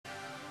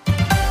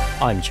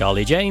I'm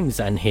Charlie James,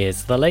 and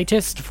here's the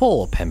latest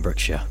for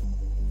Pembrokeshire.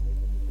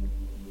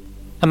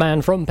 A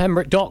man from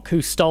Pembroke Dock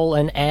who stole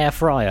an air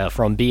fryer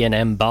from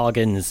B&M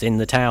Bargains in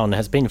the town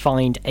has been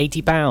fined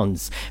 £80.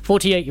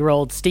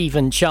 48-year-old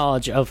Stephen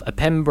Charge of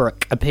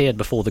Pembroke appeared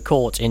before the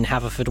court in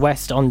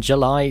Haverfordwest on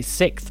July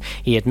 6th.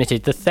 He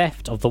admitted the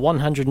theft of the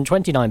 £129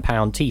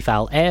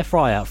 Tefal air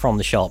fryer from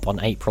the shop on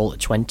April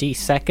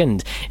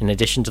 22nd. In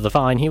addition to the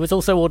fine, he was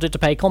also ordered to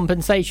pay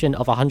compensation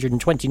of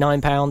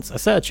 £129, a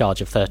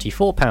surcharge of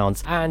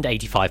 £34 and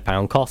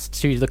 £85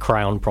 costs to the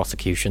Crown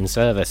Prosecution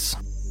Service.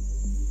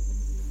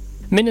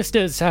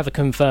 Ministers have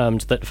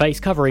confirmed that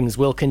face coverings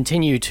will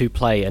continue to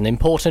play an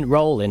important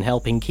role in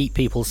helping keep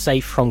people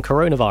safe from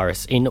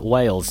coronavirus in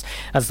Wales,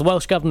 as the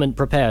Welsh Government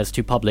prepares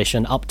to publish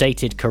an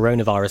updated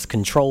coronavirus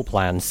control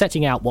plan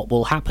setting out what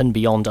will happen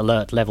beyond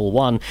Alert Level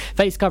 1.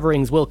 Face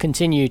coverings will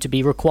continue to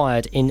be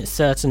required in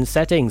certain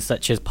settings,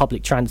 such as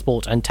public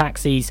transport and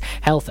taxis,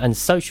 health and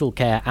social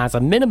care as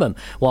a minimum,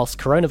 whilst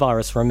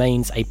coronavirus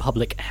remains a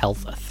public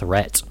health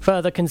threat.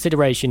 Further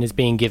consideration is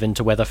being given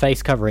to whether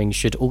face coverings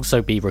should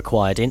also be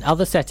required in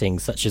other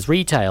settings such as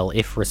retail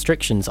if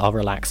restrictions are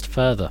relaxed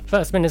further.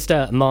 First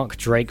Minister Mark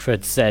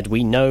Drakeford said,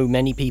 "We know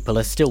many people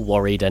are still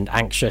worried and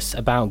anxious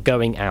about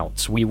going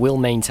out. We will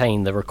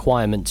maintain the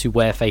requirement to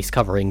wear face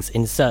coverings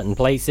in certain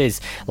places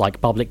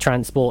like public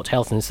transport,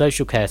 health and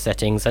social care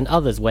settings and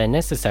others where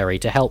necessary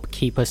to help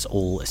keep us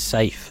all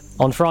safe."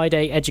 On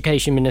Friday,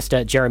 Education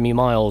Minister Jeremy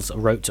Miles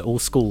wrote to all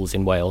schools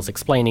in Wales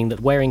explaining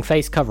that wearing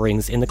face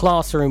coverings in the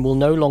classroom will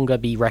no longer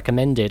be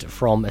recommended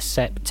from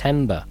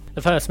September.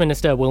 The First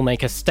Minister will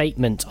make a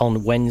statement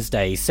on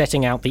Wednesday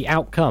setting out the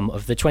outcome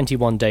of the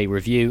 21-day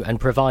review and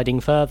providing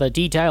further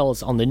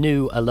details on the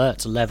new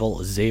Alert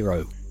Level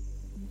 0.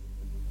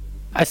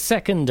 A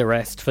second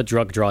arrest for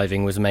drug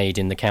driving was made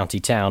in the county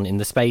town in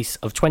the space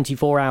of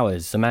 24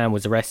 hours. A man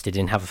was arrested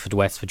in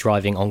Haverfordwest for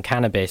driving on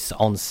cannabis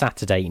on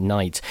Saturday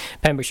night.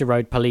 Pembrokeshire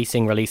Road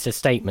Policing released a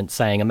statement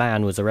saying a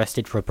man was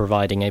arrested for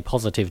providing a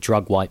positive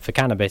drug wipe for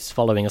cannabis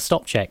following a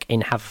stop check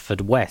in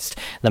Haverfordwest.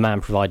 The man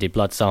provided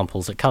blood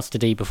samples at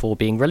custody before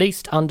being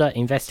released under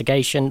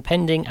investigation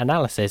pending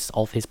analysis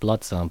of his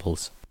blood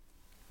samples.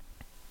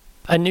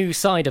 A new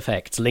side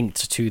effect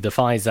linked to the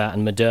Pfizer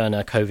and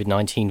Moderna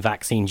COVID-19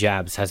 vaccine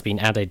jabs has been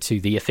added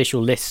to the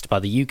official list by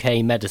the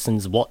UK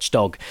Medicines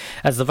Watchdog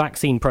as the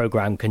vaccine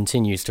programme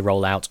continues to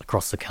roll out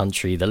across the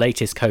country. The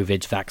latest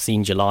COVID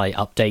vaccine July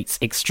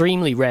updates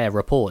extremely rare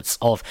reports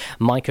of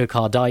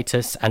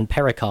myocarditis and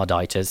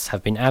pericarditis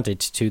have been added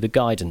to the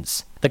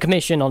guidance. The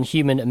Commission on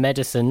Human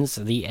Medicines,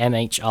 the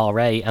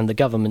MHRA, and the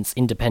government's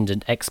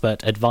independent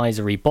expert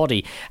advisory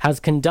body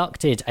has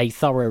conducted a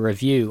thorough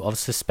review of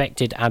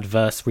suspected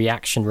adverse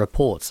reaction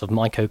reports of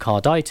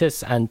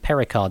myocarditis and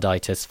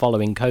pericarditis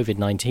following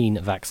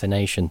COVID-19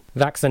 vaccination.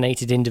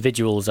 Vaccinated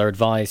individuals are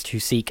advised to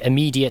seek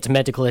immediate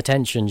medical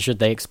attention should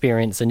they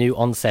experience a new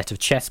onset of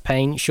chest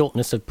pain,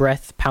 shortness of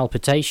breath,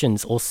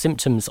 palpitations, or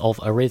symptoms of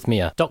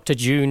arrhythmia. Dr.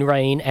 June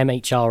Rain,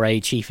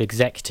 MHRA Chief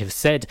Executive,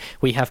 said,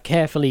 "We have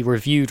carefully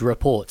reviewed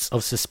reports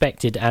of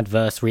suspected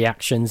adverse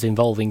reactions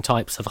involving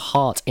types of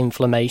heart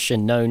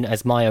inflammation known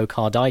as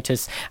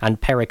myocarditis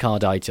and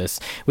pericarditis.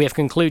 We have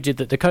concluded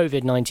that the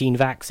COVID-19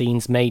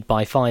 vaccines made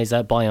by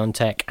Pfizer,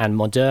 BioNTech and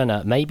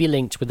Moderna may be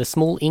linked with a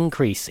small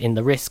increase in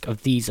the risk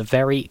of these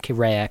very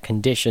rare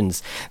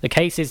conditions. The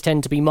cases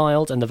tend to be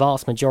mild and the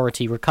vast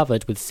majority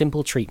recovered with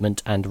simple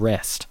treatment and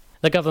rest."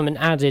 The government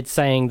added,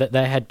 saying that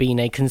there had been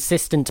a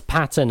consistent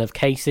pattern of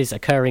cases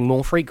occurring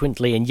more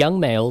frequently in young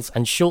males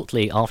and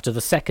shortly after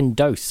the second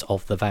dose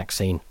of the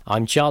vaccine.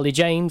 I'm Charlie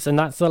James, and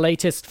that's the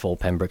latest for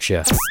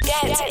Pembrokeshire.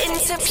 Get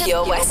into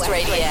Pure West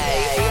Radio.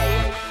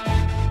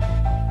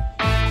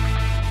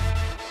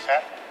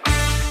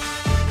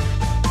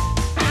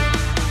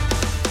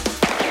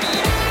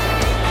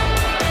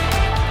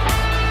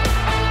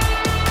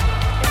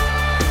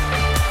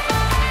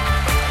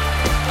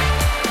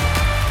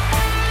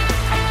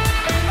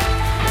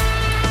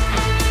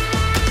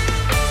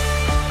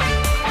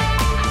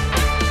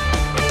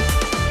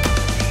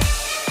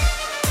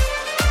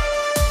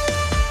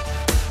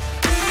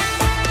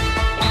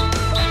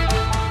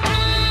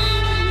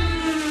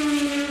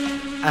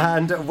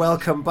 And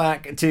welcome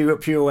back to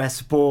Pure West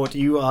Sport.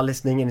 You are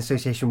listening in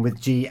association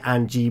with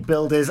G&G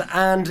Builders,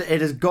 and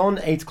it has gone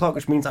 8 o'clock,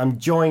 which means I'm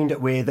joined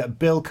with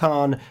Bill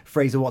Kahn,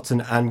 Fraser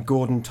Watson and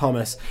Gordon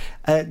Thomas.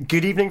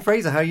 Good evening,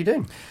 Fraser. How are you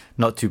doing?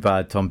 Not too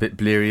bad, Tom. Bit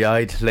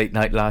bleary-eyed. Late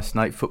night last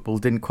night. Football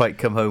didn't quite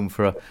come home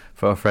for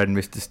our friend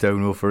Mr.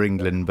 Stonewall for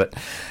England, but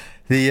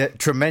the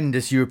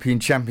tremendous European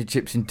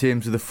Championships in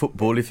terms of the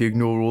football, if you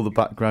ignore all the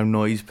background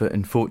noise, but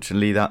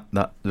unfortunately that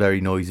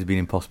very noise has been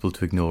impossible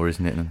to ignore,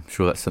 isn't it? And I'm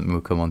sure that's something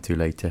we'll come on to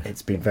later.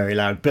 It's been very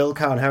loud. Bill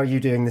Kahn, how are you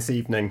doing this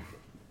evening?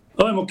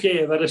 Oh, I'm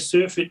okay. I've had a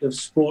surfeit of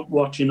sport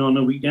watching on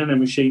a weekend,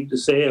 I'm ashamed to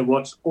say. I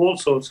watched all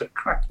sorts of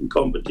cracking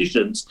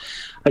competitions.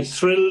 I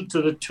thrilled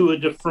to the Tour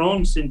de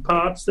France in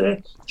parts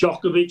there.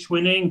 Djokovic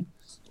winning,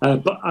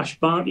 Ash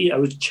Barty. I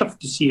was chuffed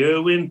to see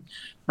her win.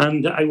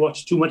 And I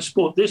watched too much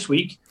sport this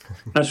week.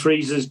 As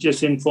Fraser's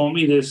just informed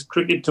me, there's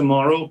cricket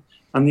tomorrow.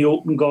 and the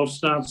Open Golf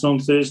starts on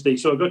Thursday.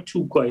 So I've got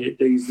 2 quiet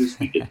days this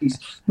week at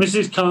least.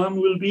 Mrs. Khan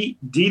will be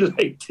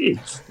delighted.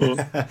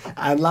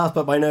 And last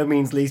but by no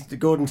means least,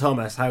 Gordon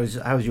Thomas,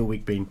 how's your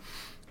week been?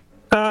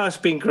 It's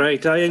been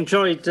great. I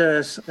enjoyed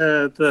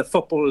the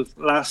football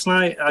last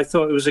night. I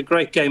thought it was a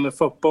great game of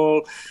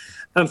football.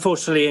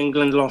 Unfortunately,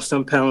 England lost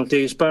on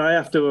penalties, but I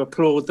have to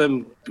applaud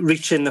them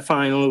reaching the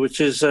final, which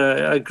is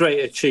a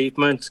great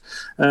achievement.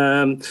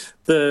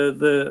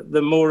 The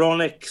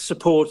moronic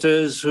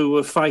supporters who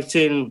were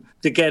fighting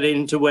to get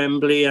into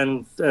Wembley,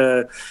 and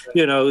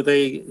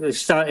they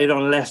started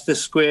on Leicester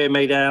Square,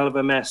 made a hell of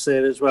a mess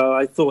there as well.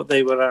 I thought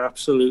they were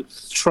absolute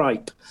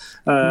tripe.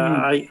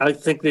 I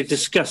think they're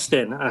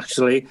disgusting,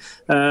 actually.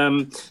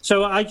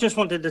 So I just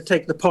wanted to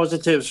take the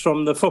positives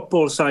from the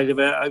football side of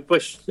it. I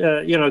wish,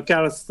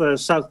 Gareth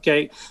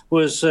Southgate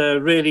was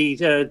really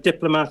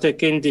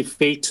diplomatic in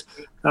defeat.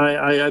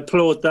 I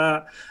applaud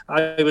that.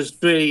 I was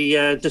really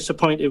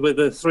disappointed with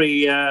the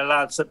 3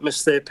 lads that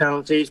missed their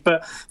penalties.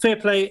 But fair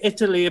play,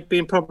 Italy have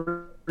been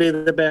probably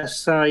the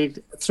best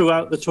side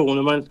throughout the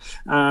tournament,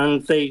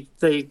 and they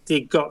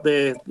got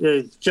their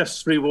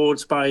just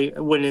rewards by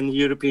winning the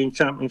European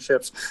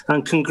Championships,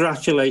 and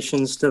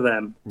congratulations to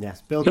them.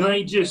 Yes, Bill. Can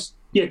I just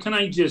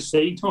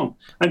say, Tom,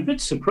 I'm a bit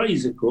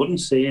surprised at Gordon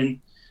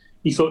saying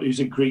he thought it was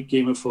a great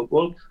game of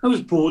football. I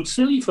was bored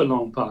silly for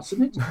long parts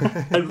of it.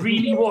 I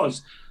really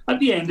was. At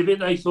the end of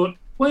it, I thought,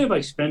 why have I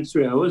spent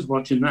 3 hours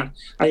watching that?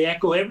 I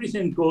echo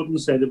everything Gordon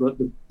said about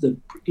the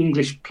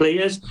English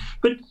players.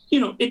 But,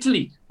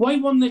 Italy, why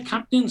wasn't their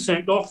captain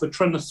sent off for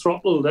trying to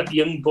throttle that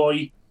young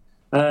boy,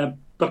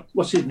 but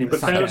what's his name?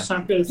 Saka.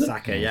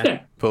 Saka,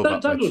 yeah.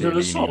 That was an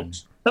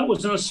assault. That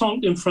was an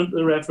assault in front of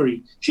the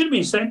referee. Should have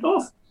been sent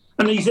off.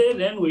 And he's there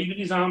then, waving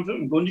his arms up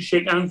and going to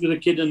shake hands with a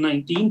kid at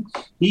 19.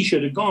 He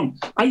should have gone.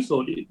 I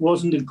thought it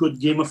wasn't a good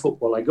game of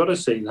football, I got to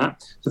say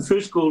that. The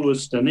first goal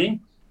was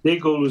stunning. Their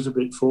goal was a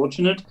bit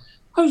fortunate.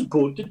 I was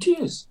bored to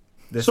tears.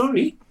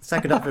 Sorry.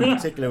 Second half in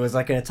particular was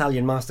like an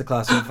Italian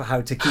masterclass of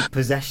how to keep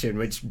possession,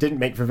 which didn't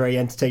make for a very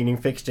entertaining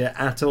fixture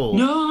at all.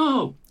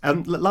 No.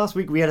 Last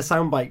week we had a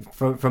soundbite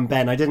from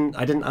Ben. I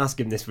didn't ask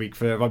him this week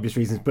for obvious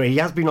reasons, but he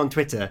has been on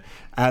Twitter,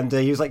 and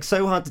he was like,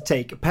 so hard to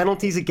take,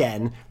 penalties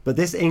again, but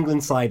this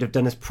England side have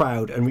done us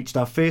proud and reached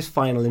our first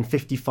final in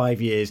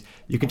 55 years.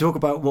 You can talk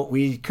about what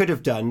we could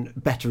have done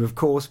better, of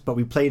course, but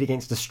we played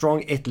against a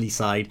strong Italy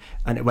side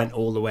and it went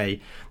all the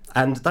way.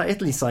 And that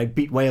Italy side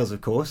beat Wales,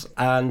 of course,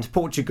 and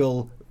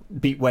Portugal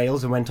beat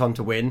Wales and went on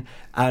to win,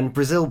 and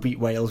Brazil beat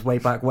Wales way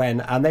back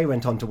when, and they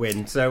went on to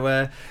win.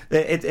 So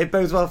it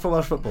bodes well for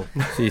Welsh football.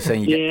 So you're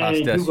saying you get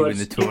past us, you win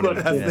the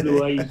tournament.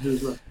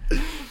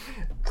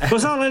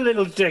 Was that a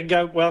little dig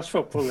out Welsh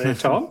football there,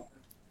 Tom?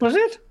 Was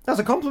it? That's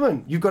a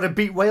compliment. You've got to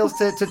beat Wales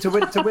to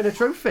win a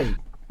trophy.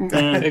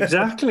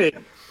 Exactly.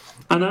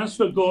 And as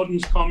for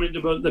Gordon's comment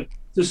about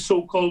the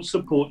so-called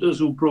supporters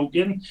who broke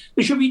in,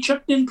 they should be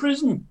chucked in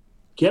prison.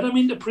 Get them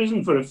into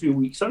prison for a few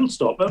weeks. That'll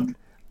stop them.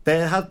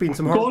 There has been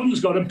some...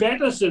 Gordon's got a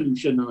better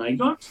solution than I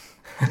got.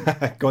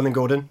 Go on then,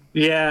 Gordon.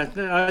 Yeah,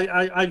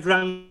 I'd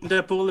round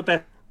up all the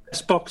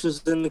best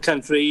boxers in the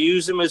country,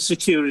 use them as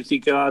security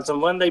guards,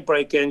 and when they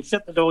break in,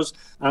 shut the doors,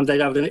 and they'd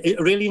have a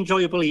really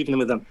enjoyable evening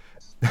with them.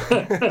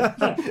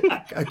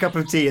 A cup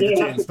of tea at the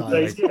turnstile.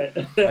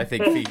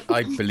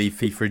 I believe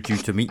FIFA are due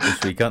to meet this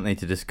week, aren't they,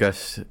 to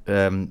discuss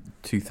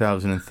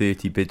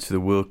 2030 bids for the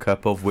World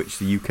Cup, of which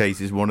the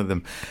UK's is one of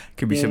them.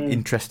 Could be some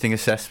interesting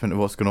assessment of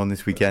what's going on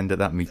this weekend at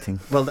that meeting.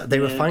 Well, they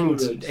were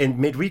fined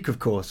in midweek, of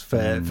course,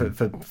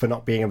 for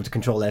not being able to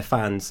control their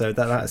fans. So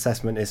that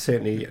assessment is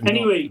certainly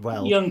anyway. Not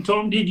well. Young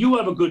Tom, did you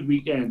have a good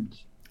weekend?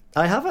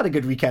 I have had a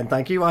good weekend,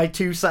 thank you. I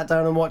too sat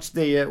down and watched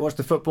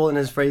the football, and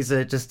as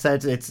Fraser just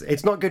said,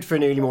 it's not good for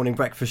an early morning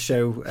breakfast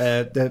show.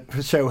 The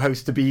show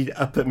host to be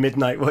up at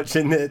midnight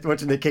watching the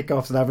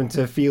kickoffs and having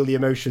to feel the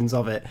emotions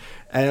of it.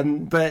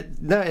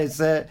 But no,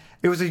 it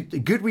was a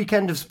good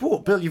weekend of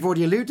sport. Bill, you've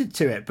already alluded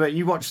to it, but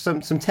you watched some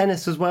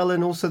tennis as well,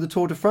 and also the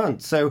Tour de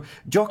France. So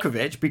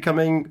Djokovic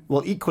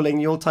equaling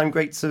the all-time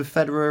greats of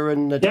Federer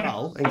and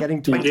Nadal, and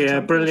getting 20. Yeah,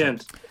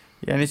 brilliant.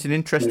 Yeah, and it's an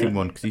interesting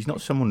one because he's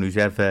not someone who's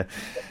ever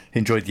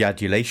enjoyed the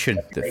adulation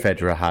that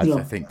Federer has.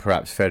 I think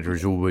perhaps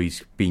Federer's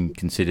always been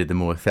considered the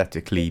more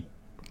aesthetically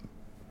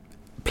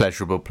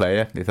pleasurable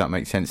player, if that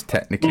makes sense,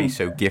 technically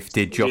so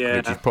gifted.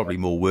 Djokovic is probably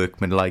more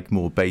workmanlike,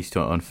 more based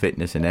on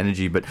fitness and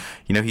energy, but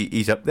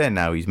he's up there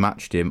now. He's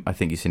matched him. I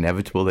think it's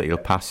inevitable that he'll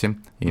pass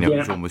him. We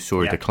almost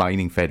saw a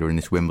declining Federer in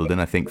this Wimbledon,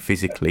 I think,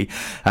 physically,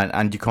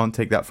 and you can't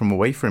take that from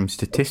away from him.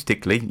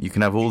 Statistically, you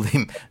can have all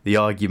the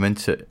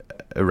arguments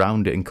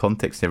around it in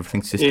context and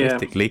everything.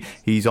 Statistically,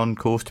 he's on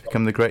course to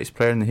become the greatest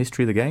player in the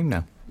history of the game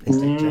now.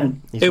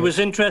 It was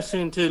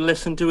interesting to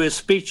listen to his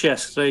speech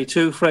yesterday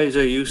too,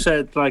 Fraser. You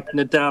said like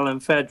Nadal and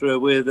Federer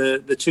were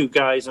the two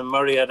guys, and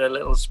Murray had a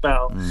little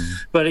spell,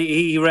 but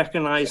he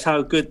recognised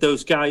how good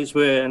those guys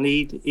were, and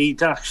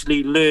he'd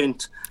actually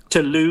learnt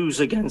to lose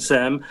against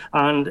them,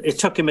 and it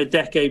took him a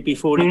decade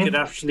before he could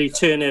actually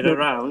turn it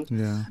around.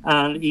 Yeah.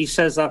 And he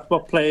says that's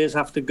what players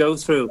have to go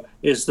through,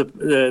 is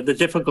the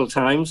difficult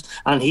times,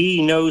 and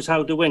he knows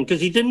how to win,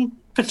 because he didn't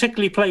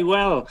particularly play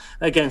well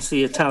against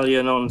the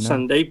Italian on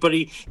Sunday, but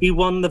he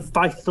won the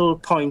vital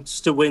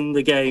points to win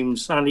the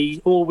games, and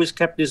he always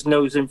kept his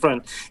nose in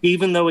front.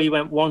 Even though he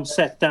went one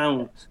set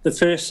down, the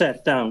first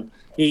set down,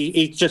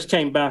 he just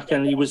came back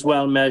and he was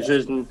well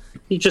measured, and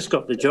he just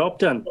got the job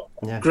done.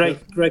 Yeah.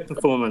 Great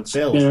performance.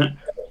 Bill.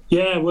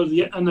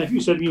 And if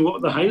you said to me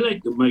what the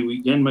highlight of my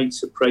weekend might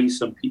surprise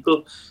some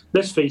people,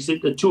 let's face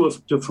it, the Tour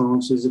de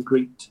France is a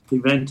great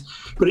event,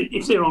 but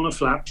if they're on a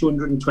flat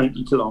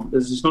 220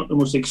 kilometres, it's not the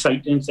most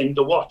exciting thing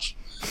to watch.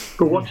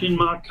 But watching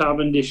Mark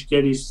Cavendish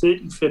get his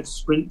 35th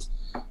sprint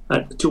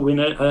to win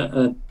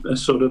a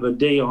sort of a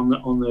day on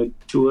the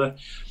Tour,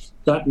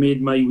 that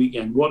made my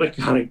weekend. What a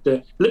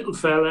character. Little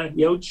fella,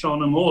 he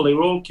outshone them all. They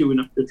were all queuing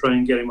up to try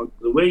and get him out of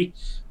the way,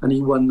 and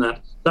he won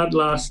that. That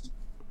last,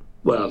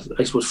 well,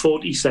 I suppose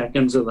 40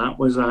 seconds of that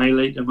was the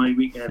highlight of my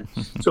weekend.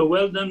 So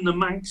well done, the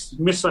Manx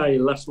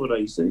missile, that's what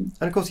I say. And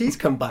of course, he's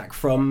come back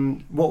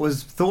from what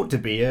was thought to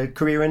be a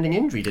career-ending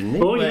injury, didn't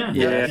he? Oh,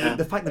 yeah.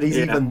 The fact that he's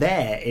even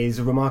there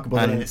is remarkable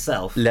in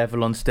itself.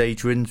 Level on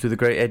stage wins with the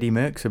great Eddie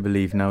Merckx, I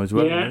believe, now as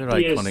well. Another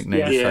iconic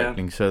name of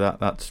cycling. So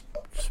that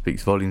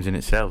speaks volumes in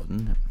itself,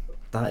 doesn't it?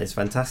 That is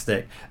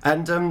fantastic.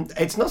 And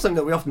it's not something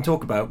that we often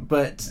talk about,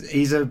 but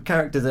he's a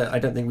character that I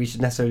don't think we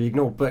should necessarily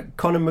ignore. But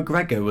Conor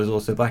McGregor was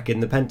also back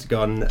in the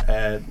Pentagon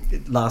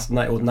last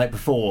night or the night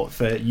before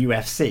for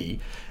UFC,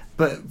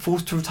 but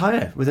forced to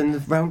retire within the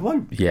round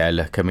one. Yeah,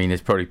 look, I mean, there's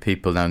probably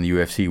people now in the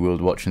UFC world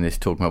watching this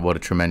talking about what a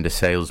tremendous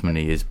salesman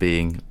he is,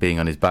 being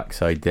on his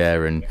backside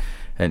there and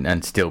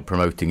still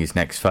promoting his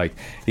next fight.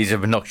 He's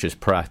an obnoxious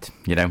prat,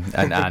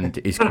 and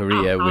his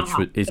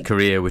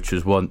career, which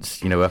was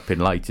once, up in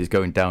lights, is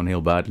going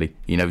downhill badly.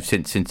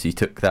 Since he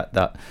took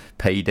that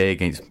payday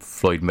against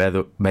Floyd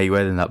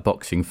Mayweather in that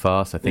boxing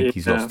farce, I think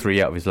he's lost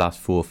 3 out of his last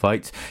 4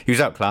 fights. He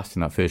was outclassed in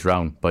that first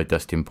round by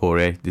Dustin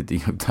Poirier.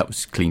 That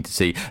was clean to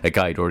see. A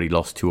guy had already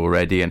lost 2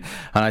 already, and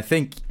I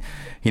think,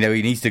 he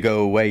needs to go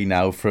away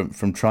now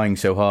from trying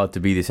so hard to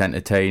be this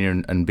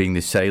entertainer and being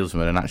this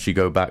salesman, and actually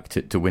go back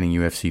to winning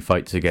UFC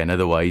fights again.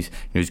 Otherwise,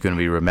 he's going to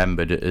be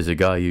remembered as a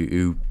guy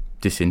who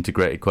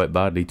disintegrated quite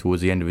badly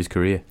towards the end of his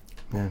career.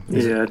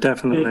 Yeah,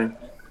 definitely.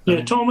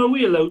 Yeah, Tom, are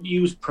we allowed to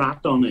use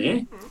Pratt on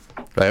air?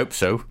 I hope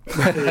so.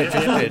 I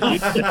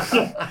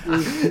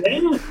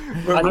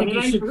think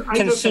you should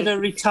consider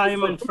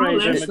retirement,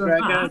 Fraser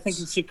McGregor. I think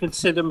you should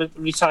consider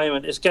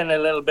retirement. It's getting a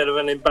little bit of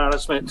an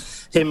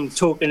embarrassment, him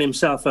talking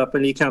himself up,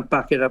 and he can't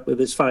back it up with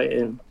his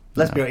fighting.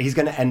 Let's be honest, he's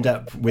going to end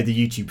up with a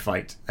YouTube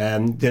fight.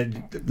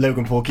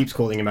 Logan Paul keeps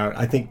calling him out.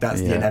 I think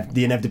that's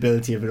the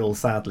inevitability of it all,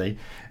 sadly.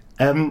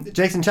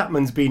 Jason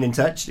Chapman's been in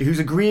touch, who's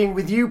agreeing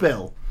with you,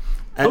 Bill.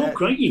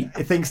 Crikey.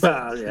 He thinks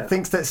that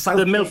The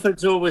Southgate...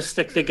 Milfords always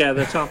stick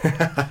together, Tom.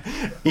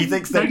 He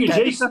thinks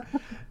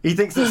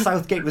that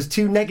Southgate was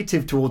too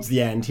negative towards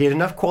the end. He had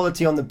enough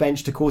quality on the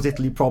bench to cause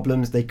Italy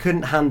problems. They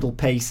couldn't handle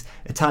pace.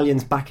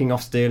 Italians backing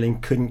off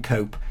Sterling couldn't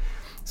cope.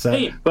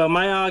 So, well,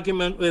 my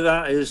argument with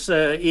that is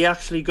he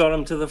actually got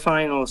him to the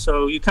final,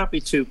 so you can't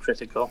be too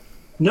critical.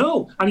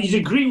 No, and he's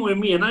agreeing with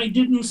me, and I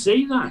didn't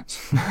say that.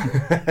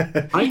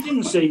 I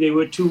didn't say they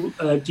were too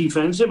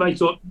defensive. I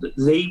thought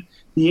the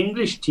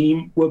English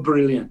team were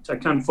brilliant. I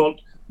can't fault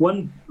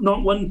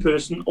not one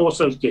person or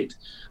Southgate.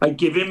 I'd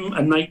give him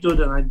a knighthood,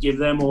 and I'd give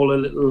them all a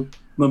little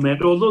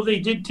memento. Although they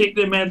did take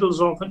their medals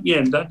off at the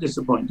end, that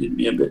disappointed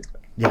me a bit.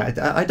 Yeah,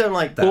 I don't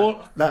like that.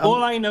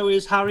 All I know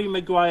is Harry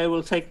Maguire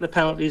will take the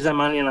penalties at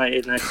Man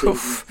United next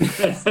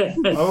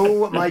season.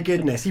 Oh my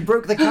goodness, he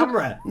broke the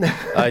camera.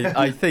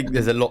 I think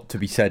there's a lot to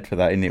be said for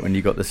that, isn't it? When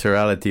you've got the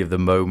surreality of the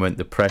moment,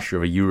 the pressure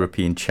of a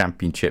European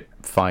Championship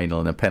final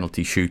and a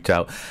penalty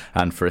shootout,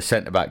 and for a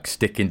centre-back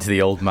sticking to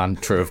the old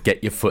mantra of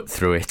get your foot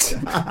through it.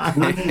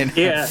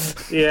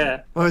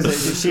 Yeah. What was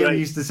it? Sheila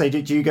used to say,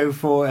 did you go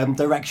for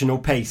direction or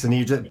pace? And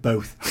you did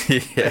both.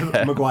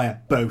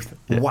 Maguire, both.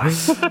 Wow.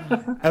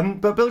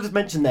 But Bill just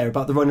mentioned there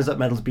about the runners-up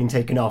medals being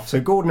taken off. So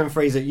Gordon and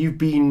Fraser,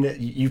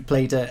 you've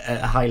played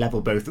at a high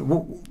level both.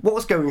 What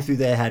was going through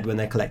their head when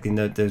they're collecting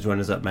those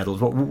runners-up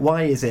medals?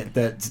 Why is it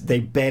that they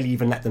barely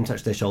even let them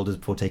touch their shoulders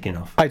before taking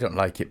off? I don't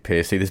like it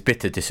personally. There's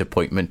bitter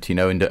disappointment,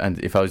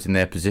 and if I was in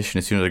their position,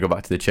 as soon as I go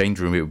back to the change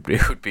room,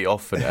 it would be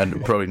off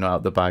and probably not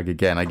out the bag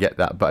again. I get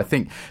that, but I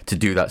think to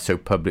do that so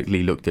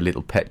publicly looked a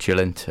little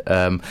petulant.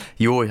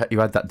 You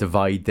had that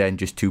divide then,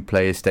 just 2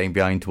 players staying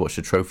behind to watch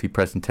the trophy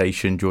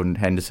presentation, Jordan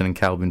Henderson and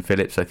Calvin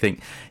Phillips. I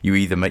think you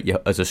either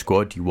as a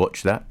squad, you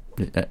watch that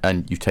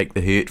and you take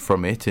the hurt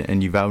from it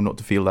and you vow not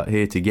to feel that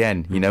hurt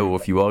again, or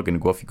if you are going to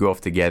go off, you go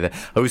off together.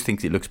 I always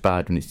think it looks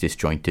bad when it's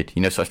disjointed,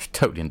 so I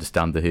totally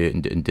understand the hurt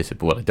and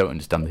disappointment. Well, I don't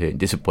understand the hurt and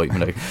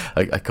disappointment.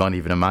 I can't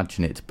even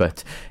imagine it,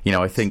 but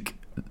I think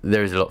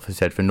there is a lot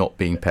said for not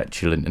being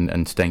petulant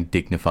and staying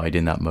dignified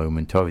in that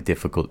moment, however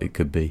difficult it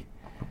could be.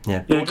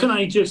 Yeah. Can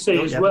I just say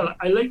well,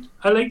 I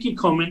like your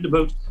comment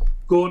about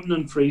Gordon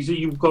and Fraser,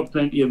 you've got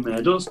plenty of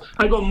medals.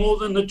 I got more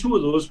than the two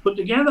of those put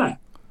together.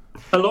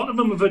 A lot of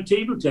them have had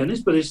table tennis,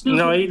 but it's still...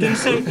 No, he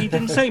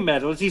didn't say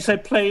medals. He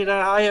said played at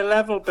a higher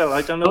level, Bill.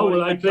 I don't know. Oh,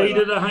 well, I played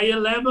at a higher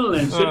level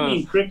then, certainly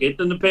in cricket,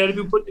 than the pair of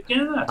you put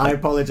together. I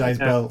apologise,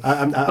 Bill.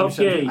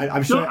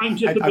 I'm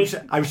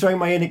showing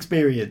my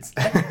inexperience.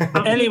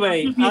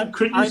 Anyway, I'll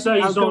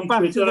go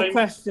back to the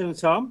question,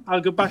 Tom. I'll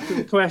go back to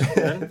the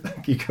question.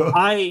 Thank you,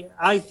 Gordon.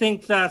 I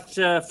think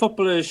that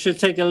footballers should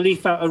take a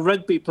leaf out of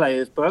rugby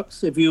players'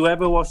 books. If you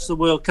ever watch the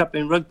World Cup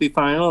in rugby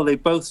final, they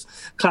both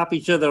clap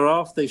each other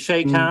off, they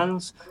shake hands,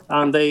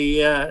 and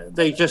they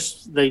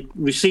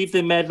receive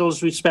their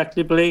medals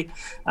respectably,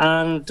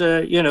 and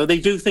they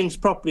do things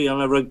properly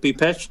on a rugby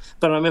pitch.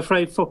 But I'm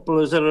afraid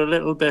footballers are a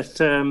little bit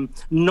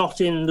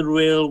not in the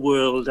real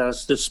world,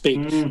 as to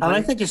speak. And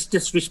I think it's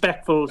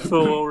disrespectful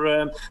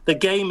for the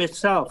game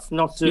itself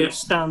not to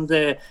stand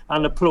there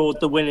and applaud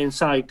the winning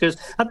side, because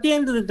at the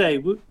end of the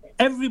day,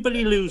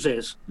 everybody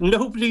loses.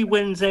 Nobody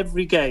wins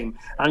every game,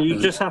 and you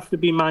just have to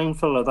be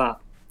mindful of that.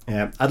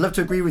 Yeah, I'd love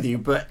to agree with you,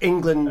 but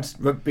England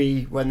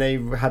rugby, when they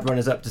had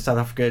runners-up to South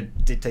Africa,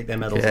 did take their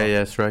medals off.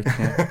 Yeah, that's right.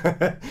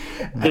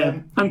 Yeah.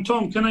 And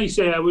Tom, can I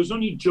say, I was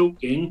only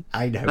joking.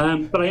 I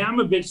know. But I am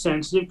a bit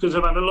sensitive because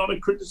I've had a lot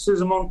of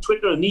criticism on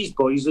Twitter, and these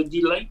boys are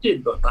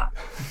delighted about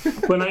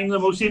that. When I'm the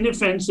most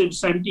inoffensive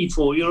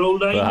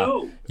 74-year-old I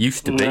know.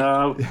 Used to be.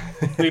 No,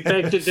 we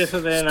beg to differ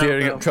there now.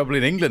 Stirring up trouble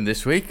in England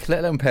this week, let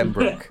alone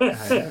Pembroke.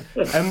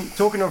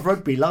 Talking of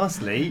rugby,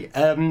 lastly,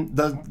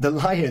 the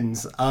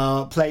Lions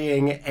are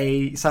playing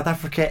a South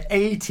Africa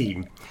A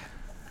team.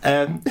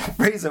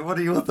 Fraser, what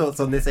are your thoughts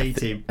on this A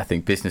team? I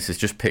think business has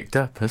just picked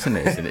up, hasn't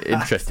it? It's an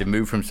interesting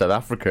move from South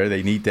Africa.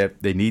 They need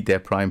their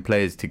prime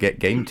players to get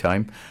game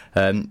time,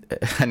 and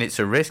it's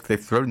a risk.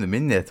 They've thrown them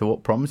in there to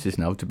what promises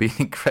now to be an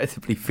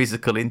incredibly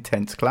physical,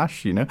 intense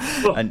clash. And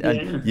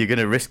you're going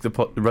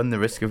to run the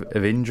risk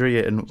of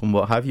injury and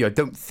what have you. I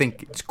don't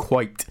think it's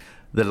quite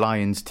the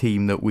Lions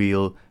team that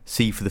we'll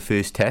see for the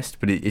first test,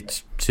 but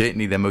it's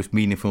certainly their most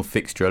meaningful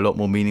fixture, a lot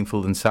more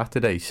meaningful than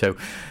Saturday. So,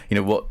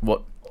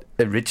 what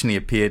originally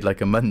appeared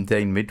like a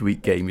mundane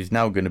midweek game is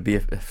now going to be a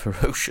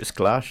ferocious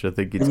clash. I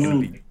think it's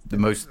going to be the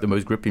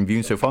most gripping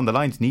viewing so far. And the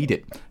Lions need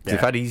it. They've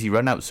had easy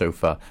run out so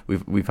far.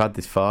 We've had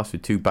this farce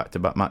with 2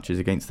 back-to-back matches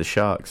against the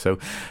Sharks. So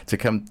to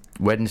come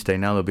Wednesday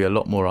now, there'll be a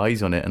lot more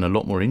eyes on it and a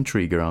lot more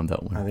intrigue around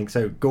that one. I think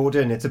so.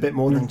 Gordon, it's a bit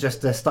more than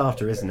just a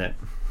starter, isn't it?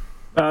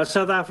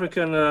 South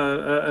African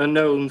are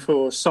known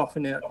for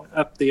softening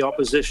up the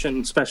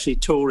opposition, especially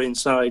touring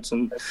sides,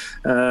 and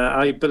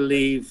I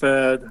believe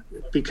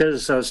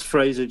because, as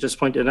Fraser just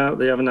pointed out,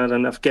 they haven't had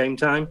enough game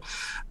time.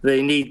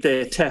 They need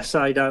their test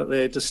side out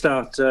there to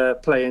start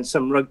playing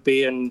some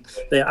rugby, and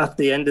at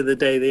the end of the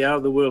day, they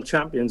are the world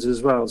champions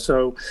as well.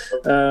 So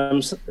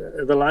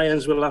the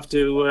Lions will have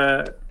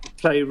to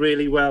play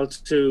really well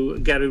to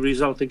get a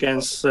result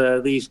against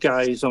these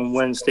guys on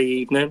Wednesday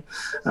evening,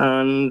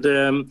 and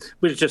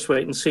we'll just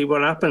wait and see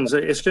what happens.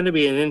 It's going to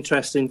be an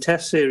interesting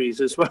test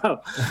series as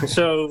well.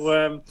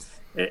 So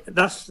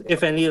that's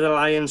if any of the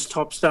Lions'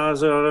 top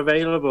stars are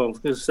available,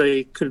 because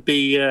they could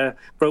be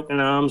broken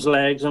arms,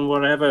 legs, and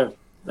whatever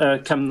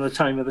come the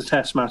time of the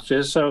test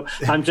matches. So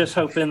I'm just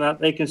hoping that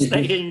they can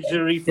stay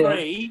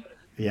injury-free.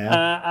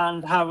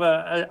 And have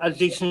a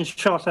decent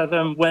shot at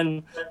them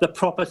when the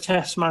proper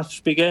test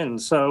match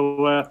begins.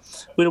 So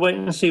we'll wait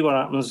and see what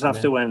happens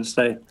after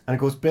Wednesday. And of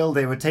course, Bill,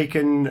 they were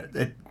taken.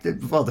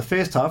 The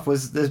first half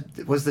was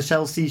the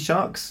Chelsea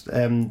Sharks.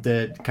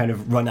 The kind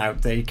of run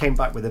out. They came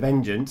back with a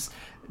vengeance.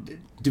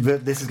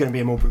 This is going to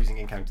be a more bruising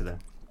encounter then.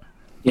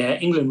 Yeah,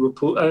 England were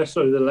poor.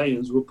 The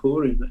Lions were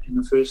poor in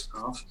the first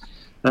half,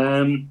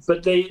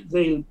 but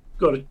they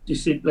got a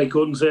decent, like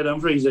Gordon said,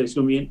 Fraser, it's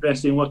going to be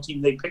interesting what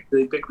team they pick. Do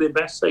they pick their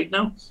best side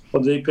now, or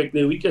do they pick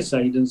their weaker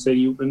side and say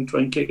you can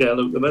try and kick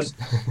hell out of us?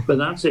 But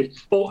that's it.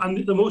 Oh,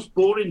 and the most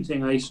boring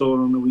thing I saw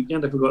on the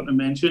weekend, I forgot to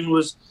mention,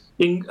 was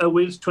in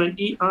Wales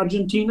 20,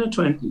 Argentina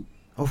 20.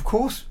 Of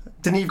course,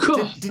 didn't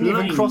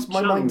even cross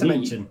my mind to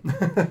mention.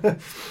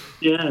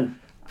 Yeah,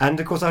 and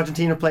of course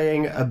Argentina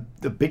playing a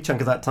big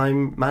chunk of that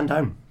time man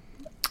down.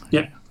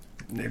 Yeah,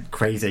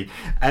 crazy.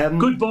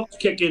 Good box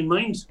kick in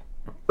mind.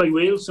 By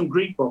Wales, some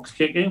great box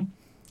kicking.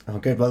 Oh,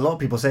 good. Well, a lot of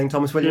people saying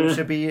Thomas Williams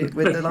should be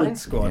with the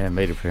Lions squad. Yeah,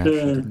 made a appearance,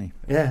 didn't he?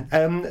 Yeah.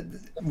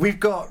 We've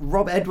got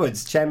Rob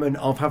Edwards, chairman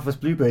of Haverfordwest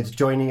Bluebirds,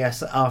 joining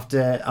us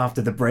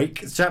after the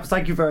break. Chaps,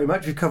 thank you very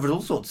much. We've covered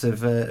all sorts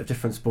of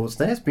different sports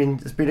there. It's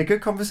been a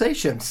good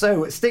conversation.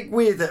 So stick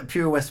with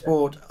Pure West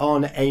Sport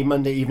on a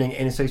Monday evening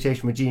in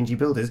association with G&G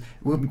Builders.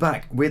 We'll be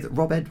back with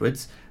Rob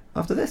Edwards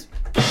after this.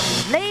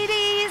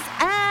 Ladies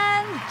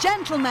and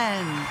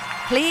gentlemen,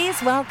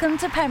 please welcome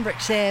to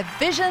Pembrokeshire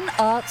Vision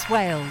Arts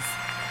Wales,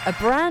 a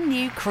brand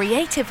new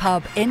creative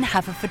hub in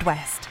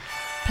Haverfordwest,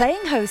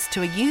 playing host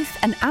to a youth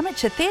and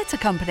amateur theatre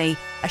company,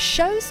 a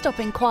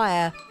show-stopping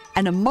choir,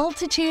 and a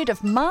multitude of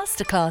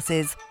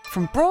masterclasses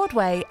from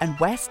Broadway and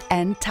West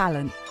End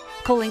talent,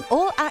 calling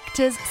all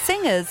actors,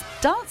 singers,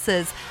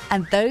 dancers,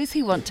 and those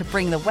who want to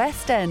bring the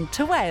West End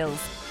to Wales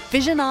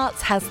Vision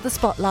Arts has the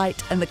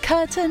spotlight and the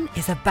curtain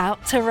is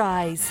about to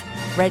rise.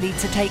 Ready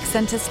to take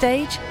centre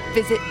stage?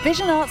 Visit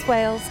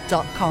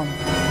visionartswales.com.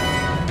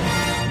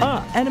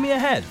 Ah, enemy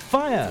ahead.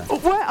 Fire. Oh,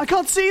 where? I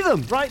can't see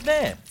them. Right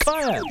there.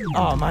 Fire.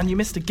 Oh, man, you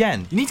missed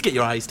again. You need to get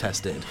your eyes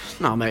tested.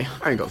 Nah, mate,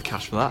 I ain't got the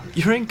cash for that.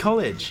 You're in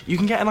college. You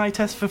can get an eye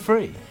test for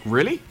free.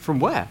 Really? From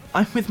where?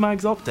 I'm with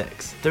Mags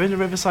Optics. They're in the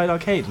Riverside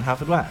Arcade in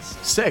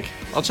Haverfordwest. Sick.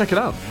 I'll check it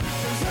out.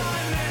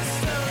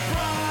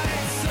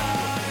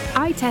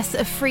 Eye tests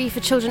are free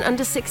for children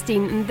under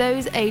 16 and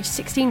those aged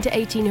 16 to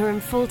 18 who are in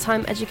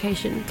full-time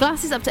education.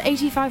 Glasses up to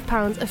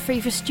 £85 are free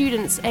for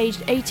students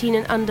aged 18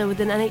 and under with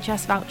an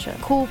NHS voucher.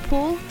 Call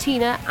Paul,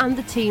 Tina and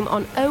the team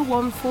on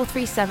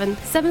 01437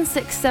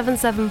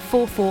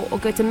 767744 or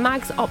go to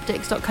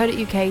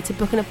magsoptics.co.uk to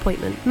book an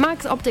appointment.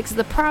 Mags Optics are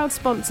the proud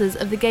sponsors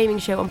of the gaming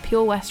show on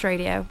Pure West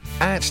Radio.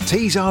 At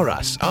Tees R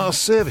Us, our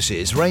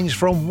services range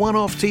from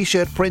one-off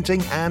t-shirt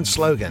printing and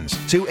slogans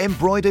to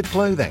embroidered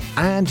clothing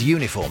and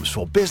uniforms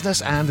for business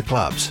and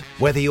clubs.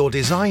 Whether your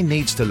design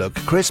needs to look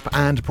crisp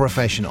and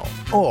professional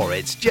or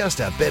it's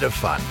just a bit of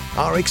fun,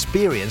 our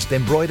experienced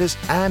embroiders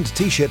and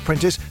t-shirt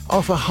printers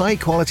offer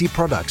high-quality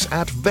products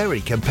at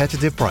very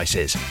competitive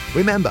prices.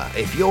 Remember,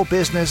 if your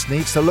business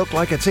needs to look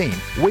like a team,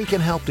 we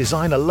can help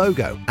design a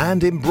logo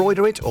and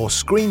embroider it or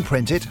screen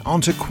print it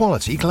onto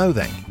quality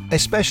clothing,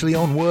 especially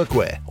on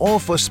workwear or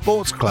for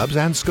sports clubs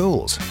and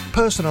schools.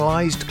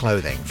 Personalised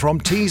clothing from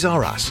Tees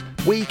R Us.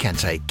 We can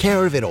take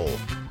care of it all.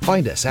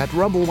 Find us at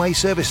Rumbleway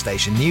Service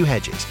Station, New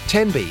Hedges,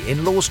 10B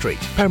in Law Street,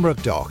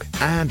 Pembroke Dock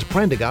and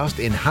Prendergast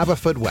in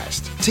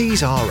Haverfordwest.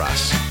 Tees R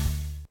Us.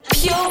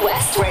 Pure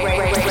West Radio.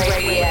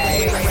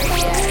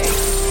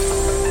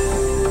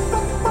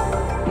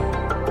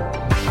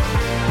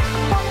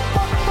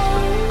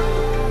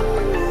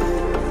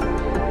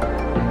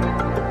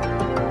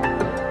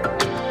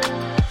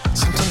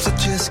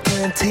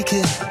 Can't take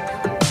it.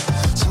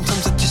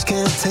 Sometimes I just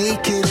can't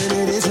take it, and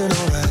it isn't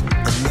alright.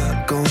 I'm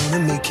not gonna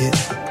make it,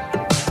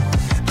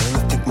 and I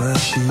think my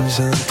shoes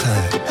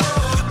untied.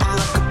 I'm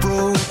like a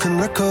broken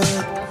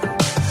record.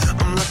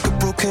 I'm like a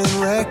broken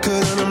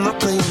record, and I'm not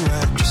playing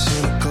right. Just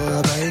cynical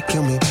about it,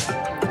 kill me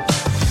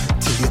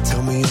till you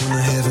tell me on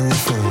the heavenly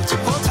phone to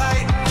hold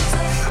tight.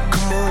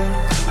 Come on,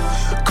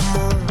 come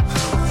on.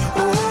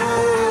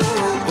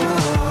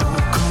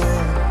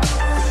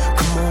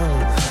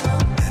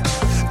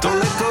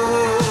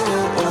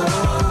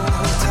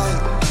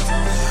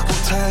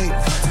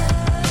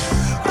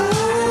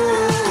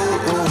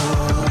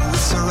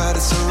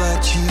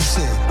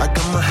 I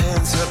got my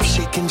hands up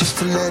shaking just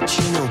to let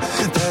you know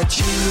that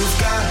you've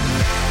got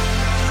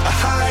a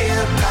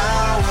higher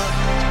power.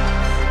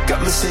 Got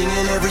me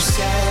singing every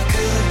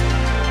second,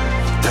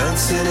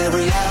 dancing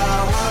every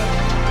hour.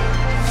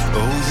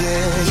 Oh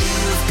yeah,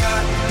 you've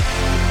got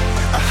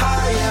a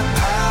higher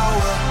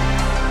power,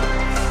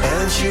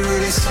 and you're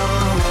really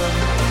someone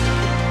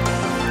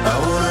I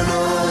wanna know.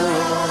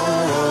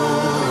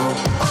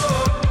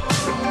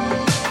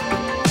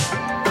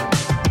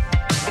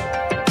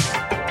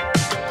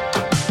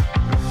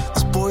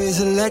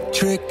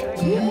 Electric.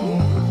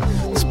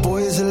 This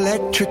boy is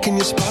electric and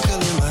you're sparkling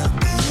like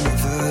the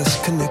universe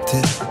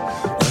connected.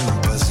 And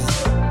I'm buzzing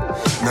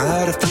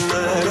night after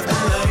night after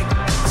night.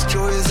 This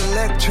joy is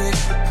electric.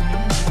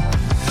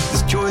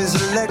 This joy is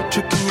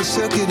electric and you're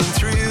circuiting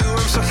through.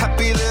 I'm so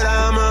happy that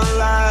I'm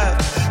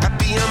alive.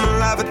 Happy I'm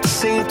alive at the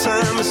same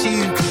time as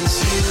you.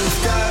 Cause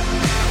you've got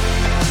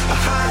a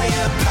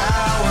higher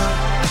power.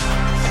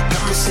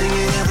 Got me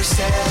singing every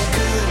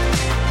second,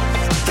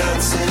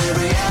 dancing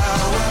every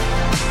hour.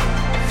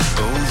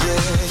 Oh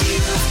yeah,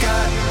 you've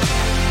got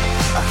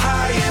a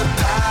higher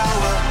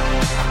power,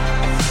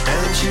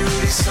 and you're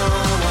really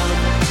someone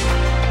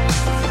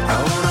I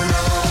wanna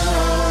know.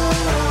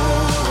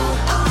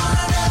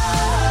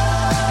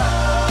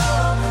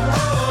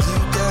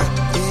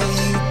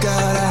 You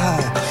got a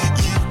high.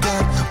 You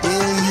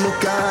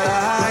got a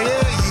high.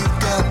 Yeah, you got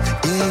a high. You got,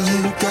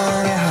 you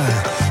got a high.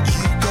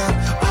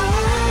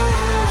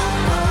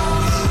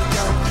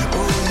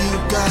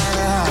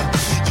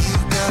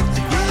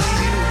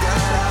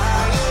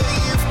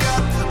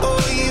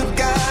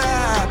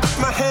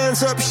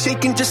 Hands up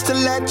shaking just to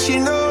let you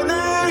know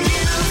now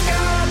you've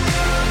got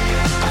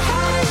a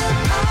higher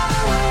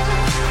power.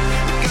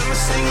 Got me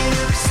singing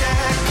every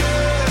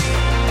second,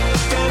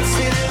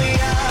 dancing every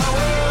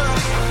hour.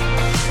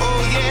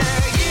 Oh yeah,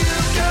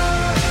 you've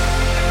got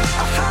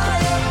a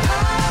higher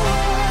power.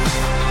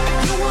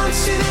 You want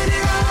it in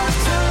your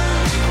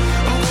lifetime.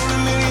 I'm going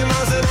a million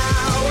miles an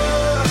hour.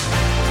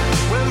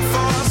 When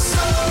for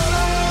so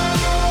long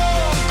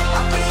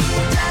I've been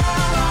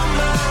down on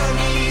my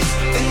knees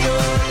in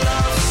your love.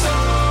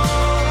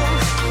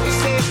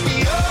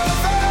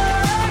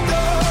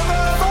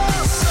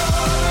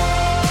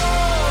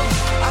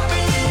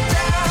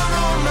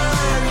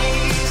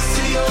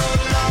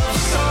 Love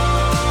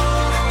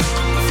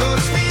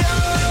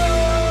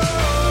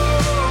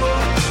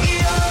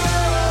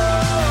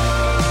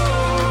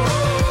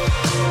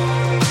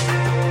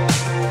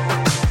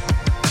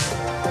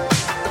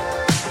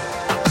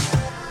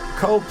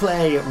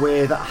Play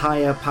with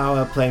Higher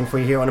Power playing for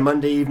you here on a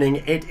Monday evening.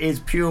 It is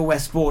Pure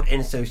West Sport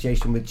in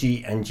association with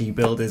G&G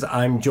Builders.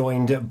 I'm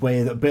joined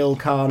with Bill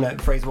Kahn,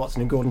 Fraser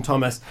Watson and Gordon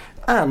Thomas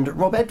and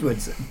Rob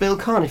Edwards. Bill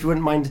Kahn, if you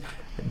wouldn't mind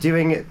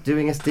doing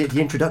us the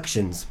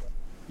introductions.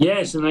 Yeah,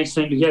 it's a nice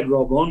time to get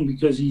Rob on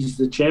because he's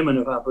the chairman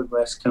of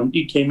Haverfordwest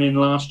County. Came in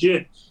last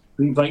year,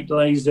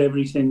 revitalised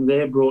everything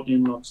there, brought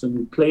in lots of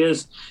new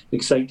players,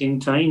 exciting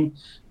time.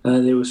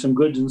 There was some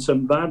good and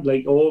some bad,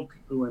 like all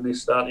people when they're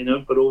starting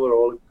out, but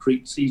overall a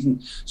great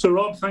season. So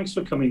Rob, thanks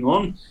for coming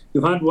on.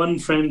 You've had one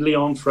friendly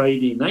on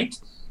Friday night.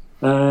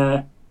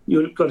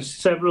 You've got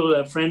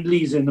several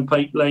friendlies in the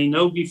pipeline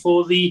now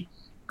before the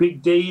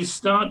big days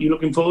start. You're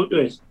looking forward to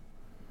it?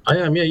 I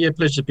am, yeah,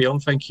 pleasure to be on.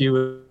 Thank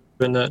you,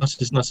 and nice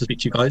to speak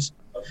to you guys.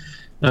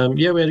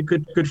 We had a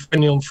good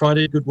friendly on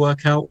Friday, good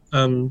workout.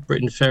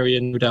 Britain Ferry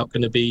and no doubt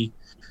going to be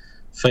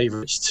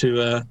favourites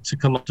to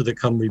come up to the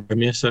Cumbria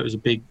Premier, so it was a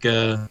big,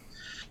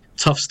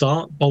 tough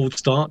start, bold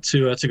start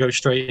to go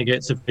straight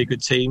against a very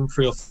good team.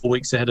 3 or 4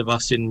 weeks ahead of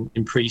us in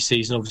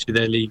pre-season. Obviously,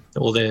 their league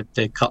or their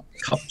cup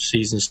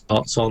season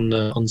starts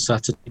on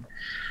Saturday.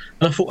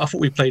 And I thought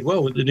we played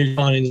well. The new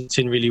signings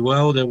in really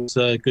well. There was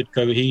a good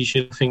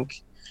cohesion. I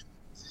think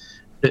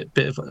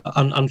bit of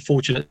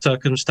unfortunate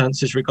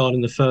circumstances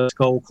regarding the first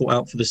goal, caught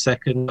out for the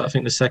second. I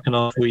think the second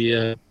half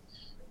we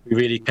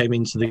really came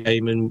into the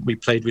game and we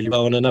played really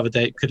well. On another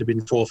day, it could have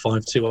been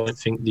 4-5-2. I don't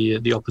think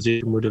the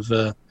opposition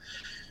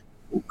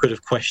could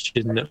have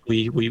questioned that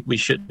we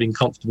should have been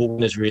comfortable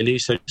winners, really.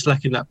 So it's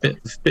lacking that bit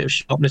of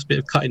sharpness, bit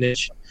of cutting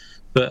edge.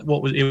 But it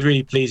was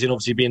really pleasing,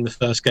 obviously, being the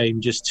first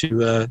game, just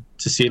to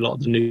see a lot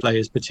of the new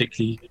players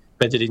particularly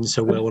bedded in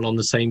so well and on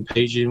the same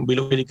page, and we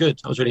look really good.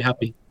 I was really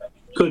happy.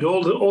 Good.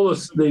 All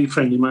the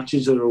friendly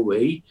matches are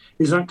away.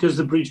 Is that because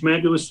the Bridge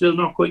Meadow is still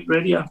not quite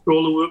ready after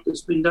all the work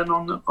that's been done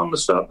on the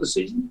start of the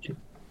season?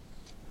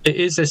 It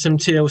is. There's some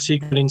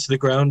TLC going into the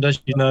ground. As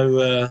you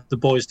know, the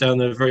boys down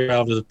there are very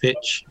proud of the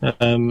pitch.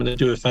 They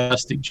do a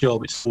fantastic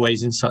job. It's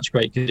always in such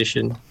great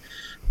condition.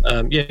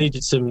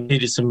 Needed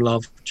some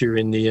love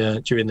during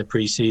the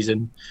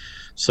pre-season.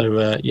 So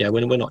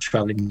we're not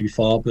travelling too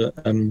far, but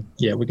we'll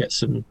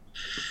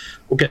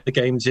get the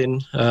games in.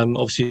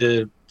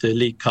 Obviously, the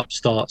League Cup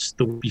starts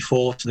the week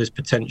before, so there's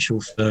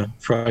potential for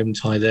a home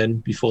tie then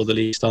before the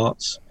league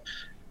starts.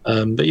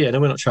 We're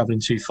not travelling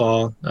too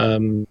far.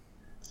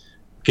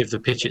 Give the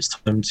pitch its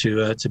time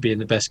to be in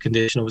the best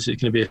condition. Obviously,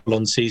 it's going to be a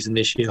full-on season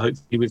this year,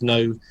 hopefully with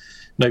no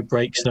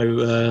breaks,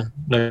 no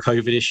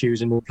COVID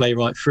issues, and we'll play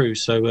right through.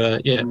 So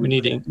we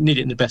need it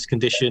in the best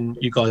condition.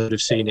 You guys would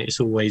have seen it. It's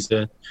always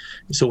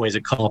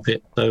a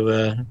carpet.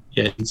 So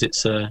it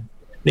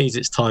needs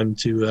its time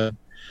to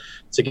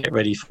get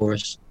ready for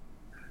us.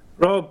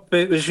 Rob,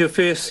 it was your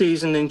first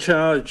season in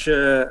charge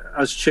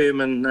as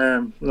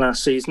chairman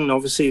last season.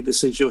 Obviously,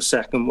 this is your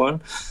second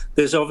one.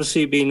 There's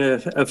obviously been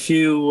a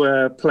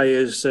few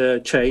players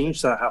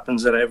change. That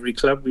happens at every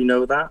club. We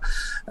know that.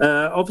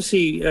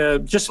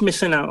 Just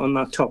missing out on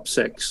that top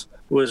six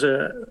was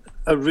a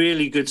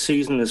really good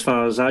season as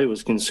far as I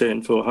was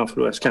concerned for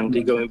Haverfordwest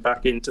County, going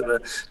back into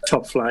the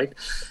top flight.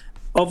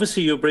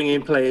 Obviously, you're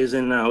bringing players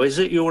in now. Is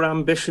it your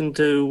ambition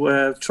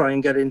to try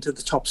and get into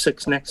the top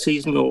six next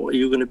season, or are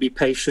you going to be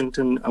patient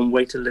and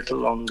wait a little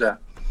longer?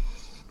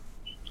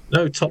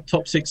 No,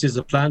 top six is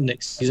the plan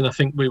next season. I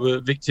think we were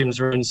victims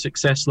of our own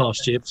success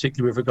last year,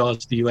 particularly with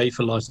regards to the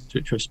UEFA licence,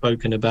 which we've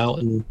spoken about.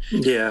 And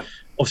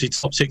obviously,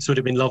 top six would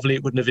have been lovely.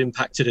 It wouldn't have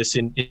impacted us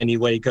in any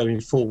way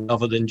going forward,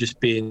 other than just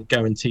being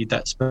guaranteed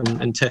that spot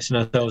and testing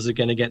ourselves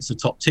again against the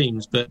top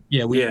teams. But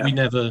we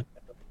never,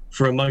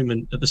 for a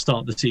moment at the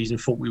start of the season,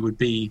 thought we would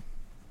be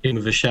in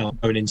with a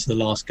shout going into the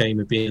last game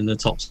of being in the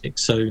top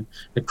six. So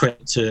the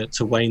credit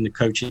to Wayne, the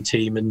coaching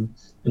team, and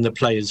the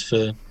players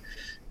for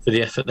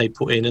the effort they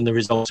put in and the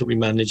results that we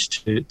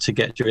managed to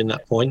get during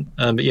that point.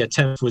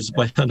 10th was,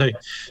 I know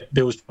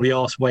Bill's probably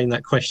asked Wayne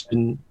that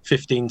question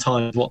 15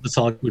 times what the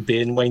target would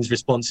be, and Wayne's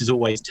response is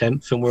always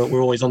 10th, and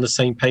we're always on the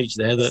same page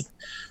there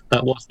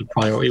that was the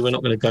priority. We're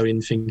not going to go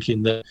in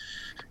thinking that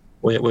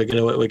we're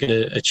going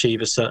to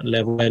achieve a certain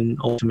level, and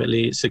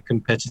ultimately it's a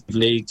competitive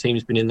league.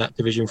 Team's been in that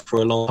division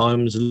for a long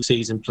time. There's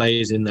seasoned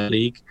players in that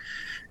league,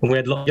 and we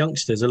had a lot of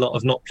youngsters. A lot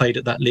have not played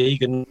at that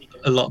league, and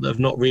a lot that have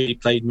not really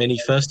played many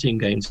first-team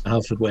games for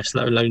Haverfordwest,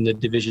 let alone the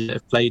division that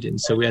have played in.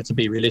 So we had to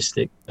be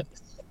realistic.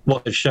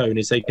 What they've shown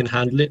is they can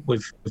handle it.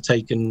 We've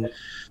taken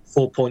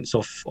 4 points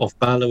off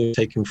Bala, we've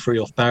taken 3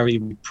 off Barry.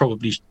 We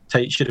probably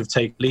should have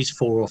taken at least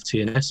 4 off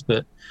TNS,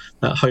 but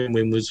that home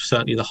win was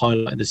certainly the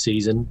highlight of the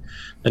season,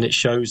 and it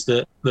shows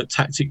that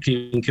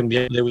tactically we can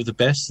be out there with the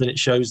best, and it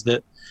shows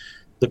that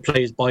the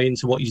players buy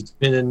into what he's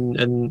doing,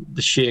 and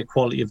the sheer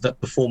quality of that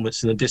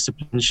performance and the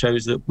discipline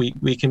shows that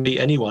we can beat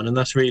anyone. And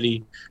that's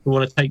really, we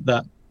want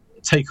to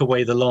take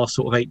away the last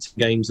sort of 8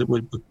 games that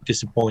were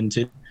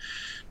disappointing.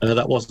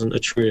 That wasn't a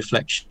true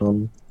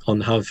reflection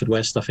on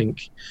Haverfordwest. I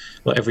think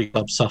every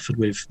club suffered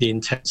with the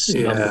intense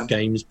number of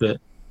games,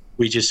 but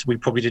we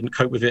probably didn't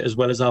cope with it as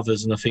well as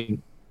others. And I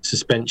think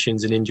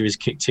suspensions and injuries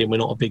kicked in. We're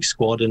not a big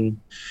squad, and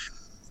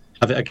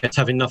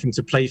having nothing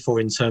to play for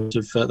in terms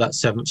of that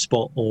 7th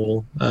spot,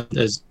 or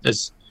as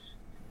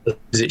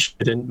it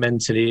shouldn't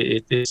mentally.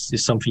 It is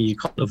something you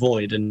can't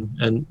avoid,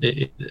 and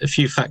a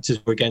few factors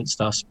were against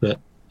us, but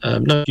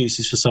no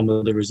excuses for some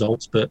of the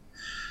results. But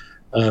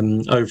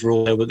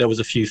overall, there was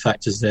a few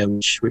factors there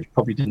which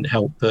probably didn't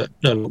help. But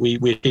no, we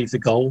achieved the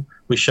goal.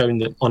 We've shown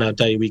that on our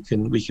day we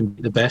can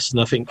be the best.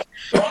 And I think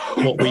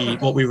what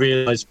we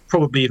realised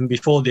probably even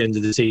before the end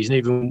of the season,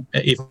 even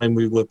when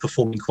we were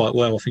performing quite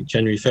well, I think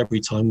January,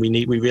 February time,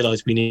 we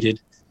realised we needed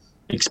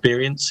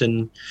experience.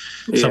 And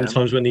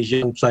sometimes when these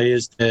young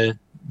players,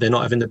 they're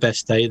not having the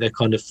best day, they're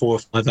kind of 4 or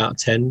 5 out of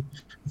 10.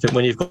 I think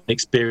when you've got an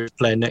experienced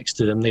player next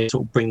to them, they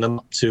sort of bring them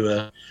up to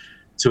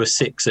a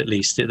 6 at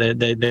least.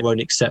 They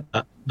won't accept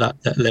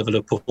that level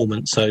of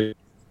performance. So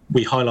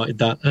we highlighted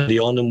that early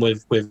on, and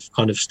we've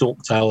kind of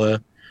stalked our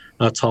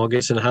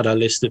targets and had our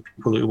list of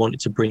people that we wanted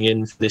to bring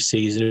in for this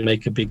season and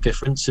make a big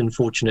difference. And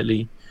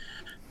fortunately,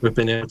 we've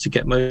been able to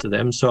get most of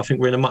them. So I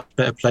think we're in a much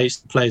better place.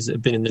 The players that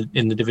have been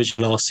in the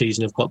division last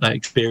season have got that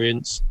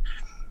experience.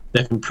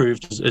 They've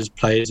improved as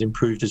players,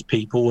 improved as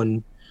people,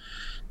 and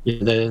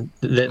there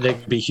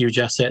could be huge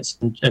assets.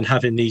 And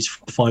having these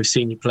 5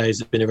 senior players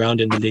that have been around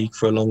in the league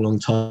for a long, long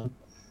time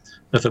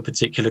of a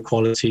particular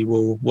quality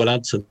will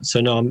add to it.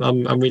 So no,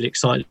 I'm really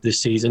excited this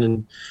season,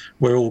 and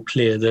we're all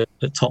clear that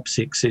the top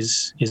 6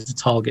 is the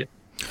target.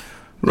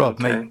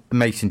 Rob,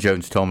 Mason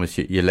Jones-Thomas,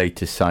 your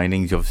latest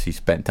signings, you obviously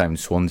spent time in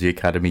Swansea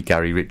Academy.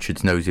 Gary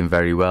Richards knows him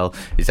very well.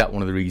 Is that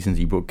one of the reasons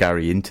he brought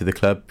Gary into the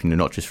club?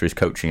 Not just for his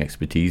coaching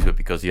expertise, but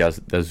because he has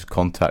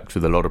contacts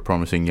with a lot of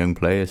promising young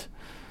players?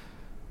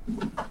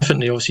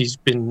 Definitely, obviously he's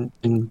been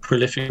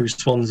prolific with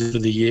Swansea for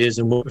the years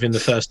and worked within the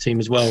first team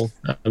as well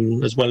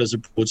as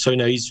abroad. So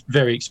no, he's a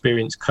very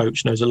experienced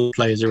coach, knows a lot of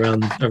players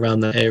around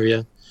that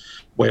area.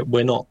 We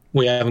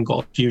haven't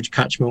got a huge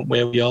catchment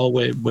where we are.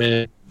 We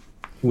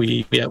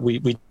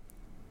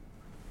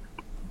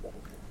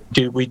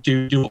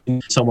do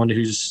someone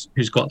who's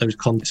got those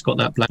contacts, got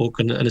that black book,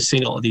 and has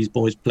seen a lot of these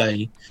boys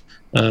play.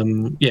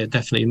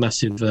 Definitely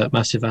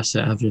massive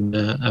asset having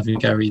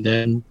Gary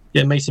there. And,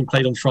 Mason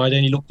played on Friday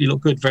and he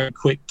looked good, very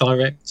quick,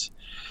 direct.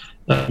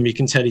 You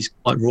can tell he's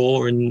quite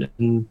raw, and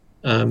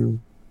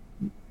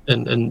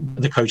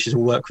the coaches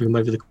will work with him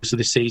over the course of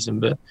this season.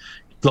 But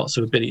lots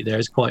of ability there.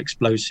 He's quite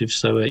explosive.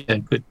 So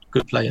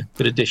good player,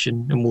 good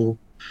addition, and will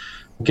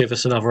give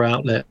us another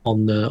outlet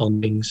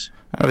on things.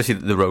 Obviously,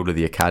 the role of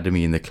the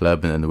academy in the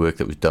club and the work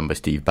that was done by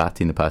Steve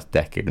Batty in the past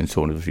decade and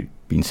so on has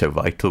been so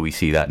vital. We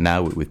see that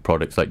now with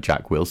products like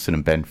Jack Wilson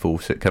and Ben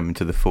Fawcett coming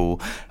to the fore,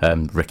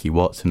 Ricky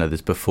Watts and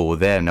others before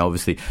there. Now,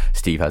 obviously,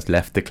 Steve has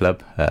left the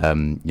club.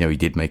 He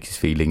did make his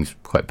feelings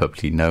quite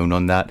publicly known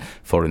on that.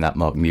 Following that,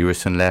 Mark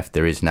Murison left.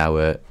 There is now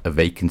a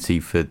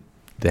vacancy for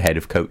the head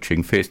of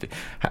coaching. First,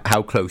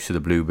 how close are the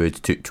Bluebirds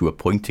to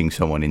appointing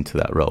someone into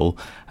that role?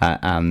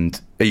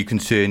 And are you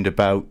concerned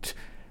about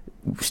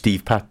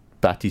Steve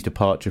Batty's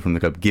departure from the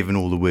club, given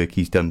all the work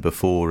he's done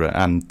before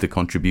and the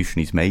contribution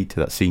he's made to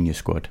that senior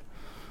squad?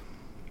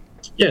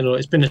 Yeah, no,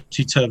 it's been a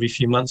topsy-turvy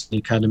few months in the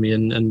academy,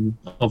 and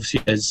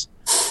obviously there's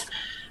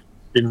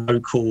been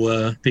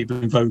people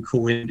been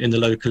vocal in the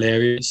local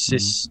area.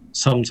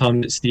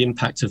 Sometimes it's the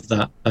impact of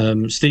that.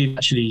 Steve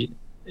actually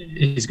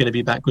is going to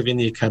be back within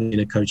the academy in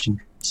a coaching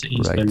capacity.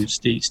 Right.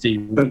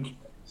 So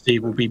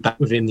Steve will be back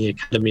within the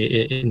academy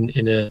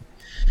in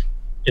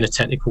a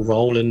technical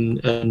role,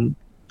 and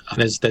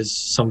there's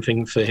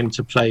something for him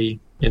to play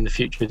in the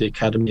future of the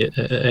academy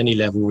at any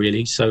level,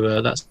 really.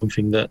 So that's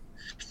something that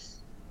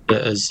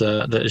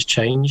has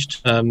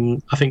changed.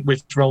 I think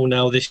with the role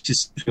now, this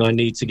is something I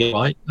need to get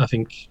right. I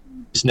think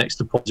this next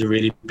deploy is a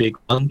really big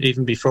one.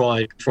 Even before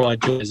I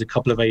joined, there's a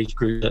couple of age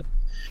groups that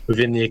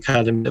within the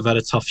academy have had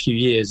a tough few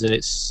years, and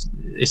it's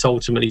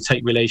ultimately,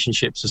 take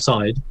relationships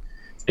aside,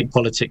 take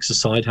politics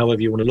aside,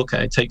 however you want to look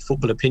at it, take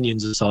football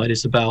opinions aside.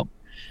 It's about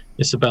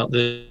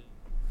the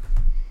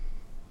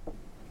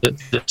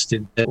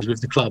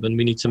with the club, and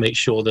we need to make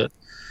sure that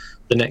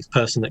the next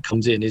person that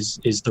comes in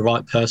is the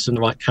right person,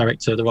 the right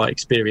character, the right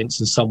experience,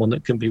 and someone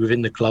that can be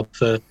within the club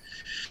for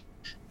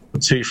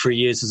 2-3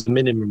 years as a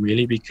minimum,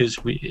 really, because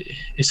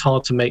it's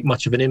hard to make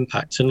much of an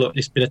impact. And look,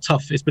 it's been a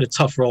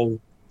tough role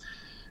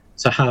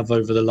to have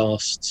over the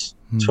last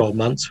 12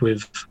 months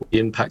with the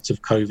impact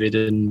of COVID,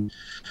 and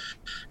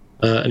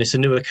it's a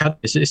new academy.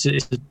 It's a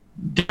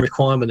different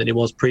requirement than it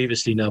was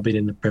previously, now being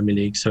in the Premier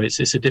League. So it's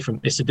a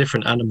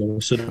different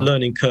animal. So the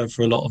learning curve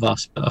for a lot of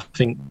us. But I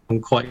think I'm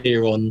quite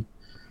clear on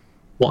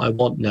what I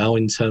want now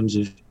in terms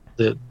of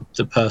the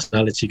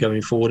personality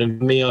going forward. And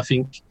for me, I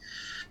think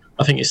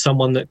it's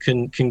someone that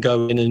can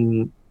go in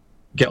and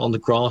get on the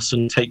grass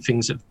and take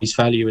things at face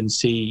value and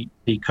see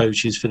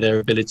coaches for their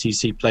ability,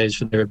 see players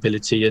for their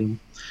ability, and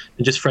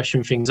just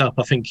freshen things up.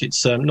 I think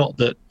it's not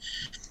that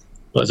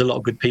there's a lot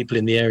of good people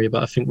in the area,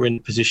 but I think we're in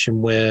a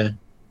position where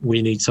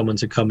we need someone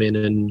to come in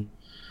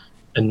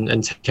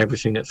and take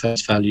everything at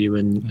face value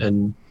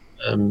and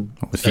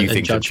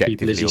judge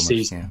people as he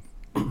sees.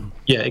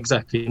 Yeah,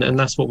 exactly. And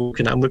that's what we're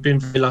looking at. And we've been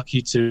very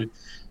lucky to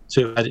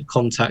have had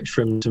contact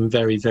from some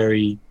very,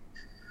 very,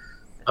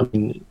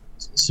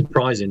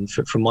 surprising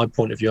from my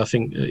point of view. I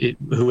think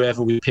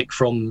whoever we pick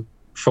from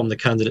the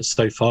candidates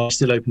so far is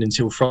still open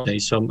until Friday,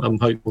 so I'm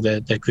hopeful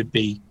there could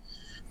be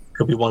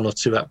one or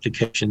two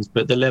applications.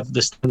 But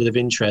the standard of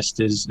interest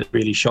has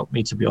really shocked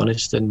me, to be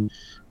honest, and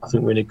I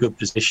think we're in a good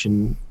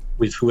position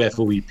with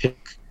whoever we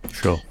pick.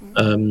 Sure.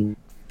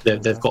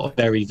 They've got a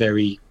very,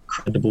 very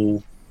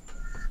credible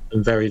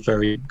and very,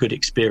 very good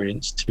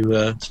experience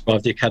to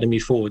drive the academy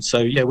forward. So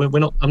yeah,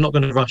 I'm not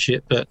going to rush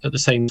it, but at the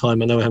same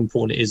time, I know how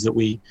important it is that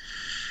we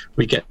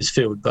get this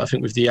filled. But I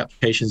think with the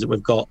applications that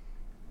we've got,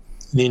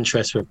 the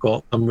interest we've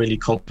got, I'm really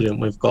confident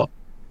we've got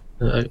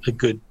a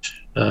good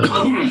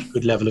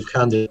level of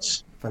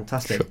candidates.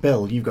 Fantastic. Sure.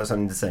 Bill, you've got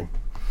something to say.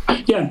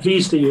 Yeah, I'm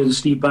pleased to hear that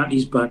Steve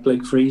Batty's back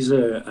like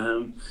Fraser,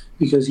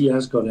 because he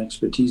has got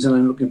expertise, and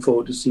I'm looking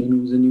forward to seeing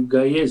who the new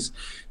guy is,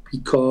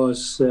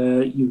 because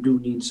you do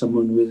need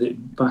someone with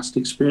vast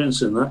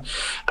experience in that.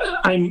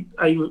 I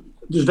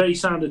was very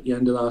sad at the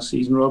end of last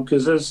season, Rob,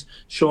 because as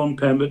Sean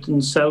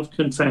Pemberton,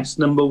 self-confessed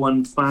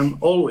 #1 fan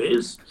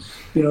always,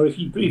 if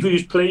he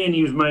was playing,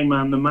 he was my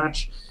man of the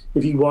match.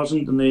 If he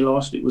wasn't and they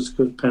lost, it was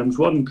because Pems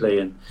wasn't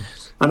playing.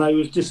 And I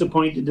was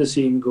disappointed to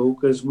see him go,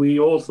 because we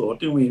all thought,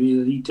 didn't we,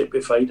 that he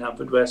typified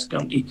Haverfordwest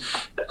County.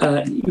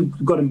 You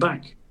got him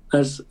back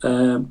as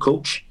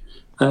coach.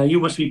 You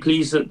must be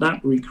pleased at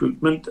that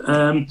recruitment,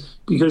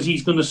 because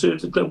he's going to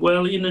serve the club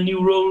well in a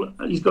new role.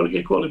 He's got to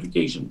get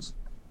qualifications.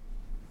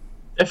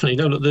 Definitely.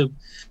 No, look,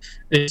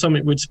 it's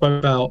something we'd spoke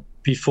about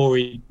before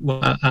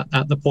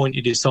at the point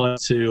he decided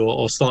to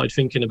or started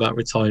thinking about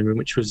retiring,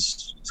 which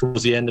was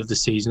towards the end of the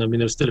season. I mean,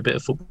 there was still a bit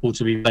of football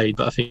to be played,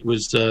 but I think it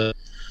was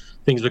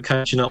things were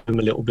catching up with him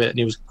a little bit, and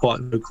he was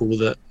quite vocal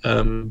that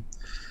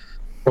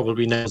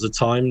probably now's the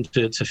time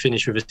to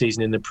finish with a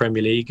season in the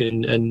Premier League.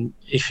 And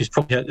if he's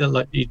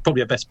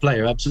probably a best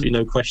player, absolutely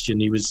no question.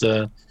 He was.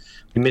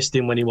 We missed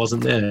him when he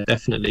wasn't there,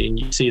 definitely, and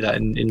you see that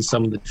in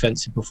some of the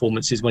defensive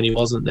performances when he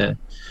wasn't there.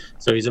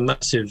 So he's a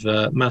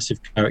massive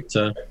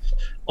character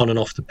on and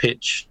off the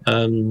pitch.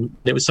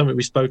 It was something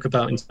we spoke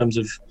about in terms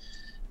of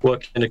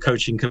working in a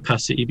coaching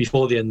capacity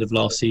before the end of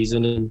last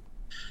season, and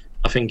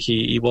I think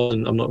he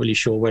wasn't. I'm not really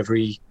sure whether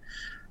he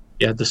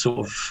had the sort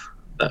of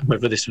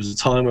whether this was a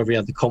time, whether he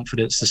had the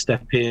confidence to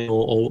step in,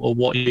 or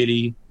what he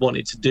really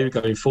wanted to do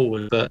going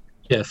forward. But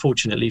yeah,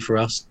 fortunately for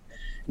us,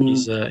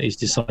 he's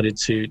decided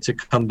to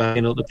come back,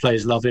 and the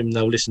players love him.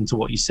 They'll listen to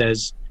what he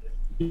says.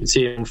 You can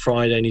see him on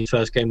Friday in his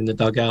first game in the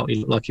dugout. He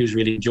looked like he was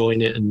really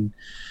enjoying it, and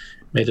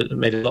made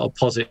a lot of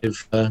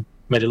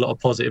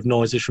positive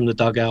noises from the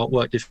dugout.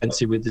 Worked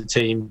defensive with the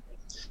team.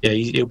 Yeah,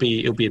 he'll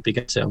be a big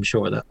asset, I'm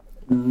sure of that.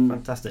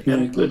 Fantastic.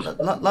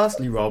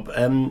 Lastly, Rob,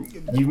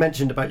 you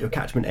mentioned about your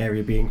catchment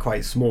area being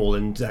quite small,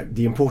 and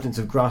the importance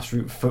of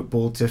grassroots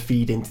football to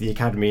feed into the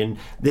academy. And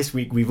this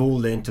week we've all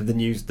learnt of the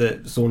news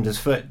that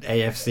Saundersfoot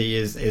AFC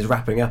is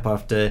wrapping up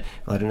after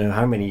I don't know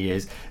how many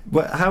years.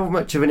 How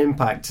much of an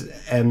impact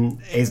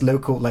is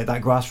local, like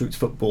that grassroots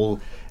football,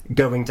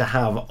 going to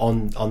have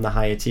on the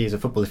higher tiers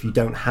of football if you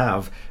don't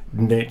have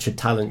nurtured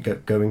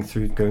talent going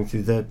through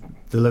the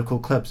local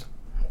clubs?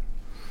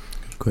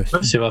 Good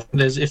question. So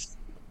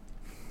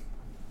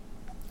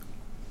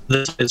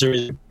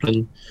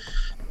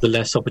the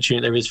less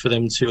opportunity there is for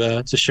them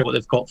to show what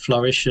they've got,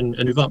 flourish and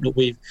move up. Look,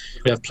 we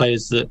have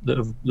players that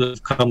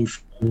have come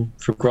from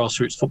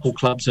grassroots football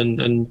clubs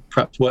and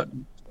perhaps work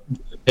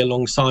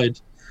alongside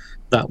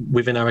that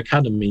within our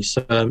academy.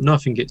 So no, I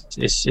think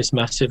it's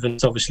massive, and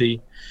it's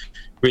obviously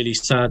really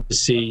sad to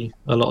see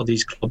a lot of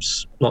these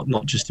clubs,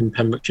 not just in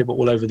Pembrokeshire but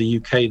all over the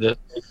UK, that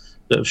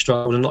have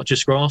struggled, and not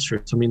just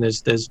grassroots. I mean, there's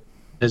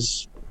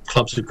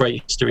clubs with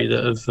great history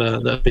that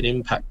have been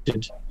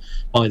impacted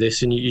by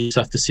this, and you just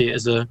have to see it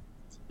as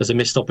a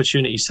missed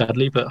opportunity,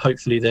 sadly. But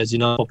hopefully there's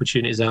enough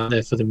opportunities out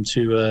there for them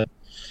to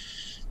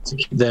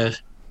keep their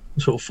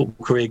sort of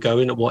football career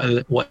going at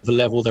whatever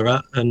level they're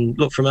at. And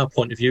look, from our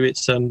point of view,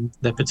 it's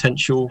their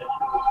potential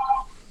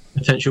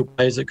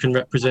players that can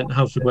represent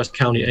Haverfordwest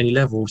County at any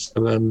level.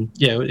 So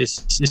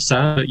it's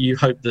sad, but you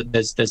hope that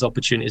there's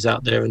opportunities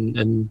out there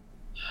and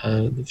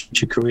the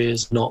future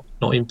careers not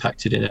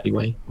impacted in any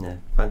way. Yeah,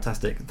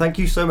 fantastic. Thank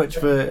you so much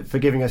for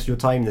giving us your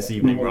time this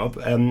evening, Rob.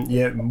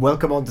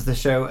 Welcome onto the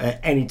show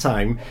at any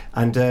time,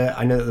 and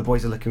I know that the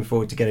boys are looking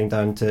forward to getting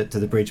down to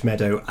the Bridge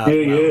Meadow as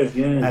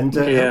well.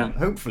 And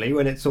hopefully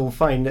when it's all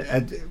fine,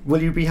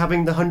 will you be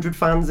having the 100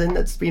 fans in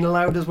that's been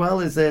allowed as well?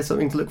 Is there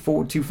something to look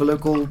forward to for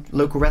local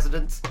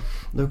residents,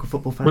 local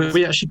football fans?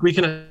 We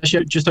can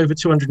actually just over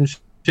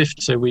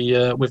 250, so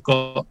we've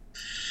got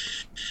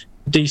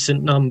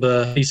decent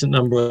number.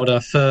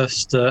 Our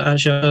first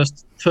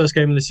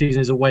game of the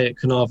season is away at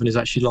Carnarvon, is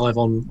actually live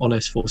on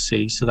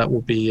S4C, so that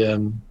will be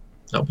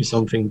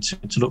something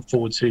to look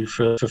forward to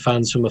for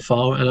fans from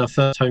afar. And our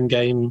first home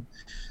game,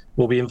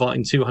 we'll be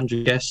inviting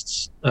 200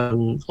 guests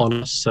on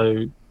us,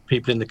 so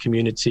people in the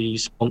community,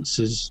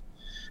 sponsors,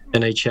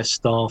 NHS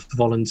staff,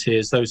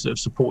 volunteers, those that have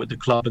supported the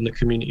club and the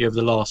community over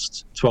the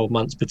last 12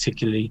 months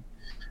particularly,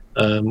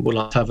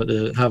 will have at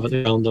the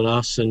ground on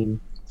us, and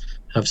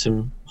have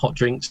some hot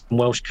drinks and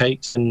Welsh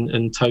cakes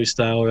and toast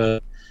our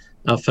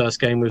our first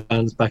game with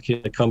fans back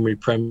in the Cymru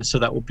Premier, so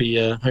that will be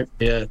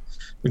hopefully a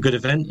good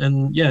event.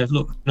 And yeah,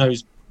 look, who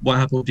knows what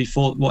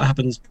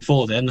happens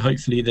before then.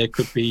 Hopefully there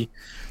could be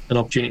an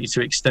opportunity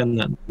to extend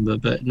that number,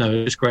 but no,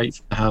 it's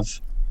great to have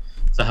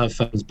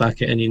fans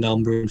back at any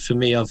number. And for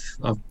me, I've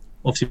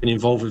obviously been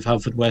involved with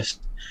Haverfordwest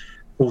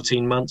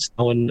 14 months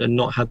now and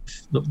not had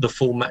the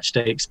full match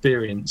day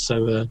experience,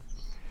 so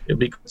it'll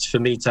be good for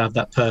me to have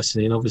that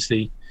personally, and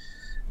obviously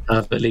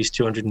have at least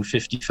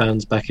 250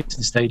 fans back into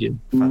the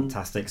stadium.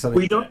 Fantastic.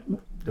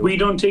 We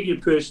don't take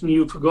it personally.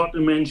 You forgot to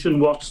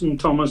mention Watson,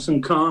 Thomas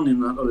and Khan in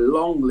that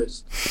long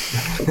list.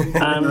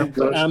 and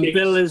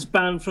Bill is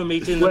banned from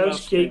eating the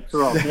Welsh cakes,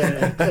 Rob.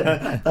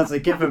 Yeah. That's a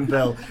given,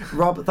 Bill.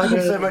 Rob, thank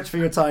you so much for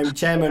your time.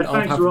 Chairman of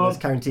Haverfordwest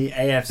County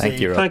AFC. Thank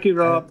you, Rob. Thank you,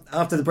 Rob.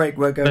 After the break,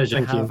 we're going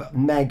to have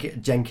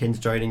Meg Jenkins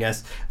joining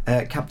us,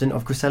 captain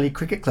of Cresselly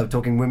Cricket Club,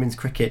 talking women's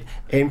cricket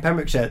in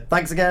Pembrokeshire.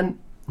 Thanks again.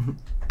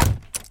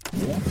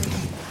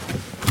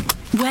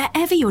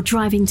 Wherever you're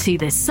driving to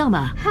this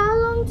summer, how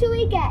long do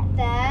we get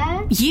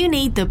there? You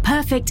need the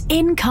perfect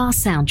in-car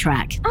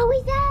soundtrack. Are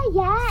we there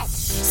yet?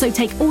 So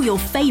take all your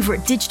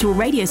favourite digital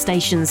radio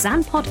stations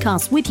and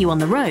podcasts with you on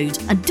the road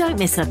and don't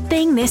miss a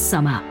thing this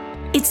summer.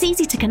 It's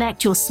easy to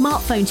connect your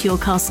smartphone to your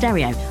car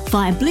stereo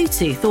via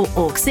Bluetooth or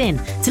aux-in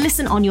to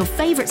listen on your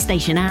favourite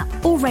station app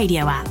or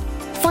radio app.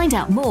 Find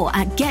out more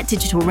at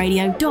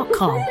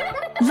getdigitalradio.com.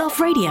 Love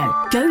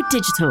radio. Go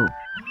digital.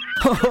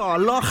 Oh,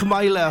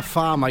 Lochmeyler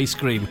Farm Ice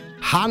Cream.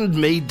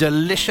 Handmade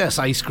delicious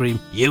ice cream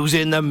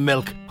using the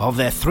milk of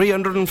their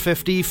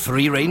 350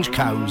 free-range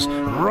cows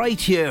right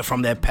here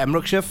from their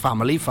Pembrokeshire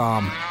family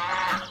farm.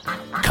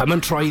 Come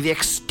and try the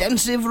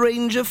extensive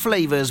range of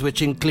flavours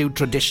which include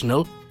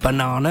traditional,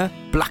 banana,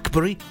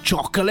 blackberry,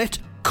 chocolate,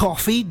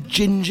 coffee,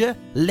 ginger,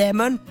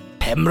 lemon,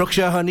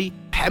 Pembrokeshire honey,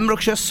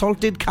 Pembrokeshire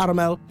salted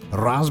caramel,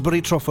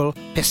 raspberry truffle,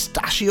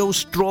 pistachio,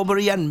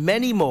 strawberry and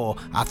many more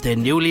at their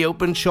newly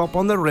opened shop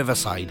on the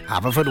Riverside,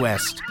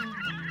 Haverfordwest.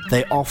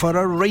 They offer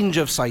a range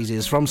of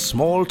sizes from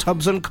small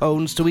tubs and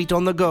cones to eat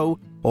on the go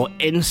or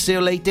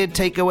insulated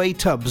takeaway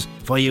tubs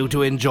for you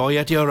to enjoy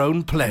at your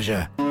own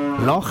pleasure.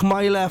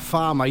 Lochmeyler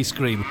Farm Ice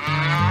Cream.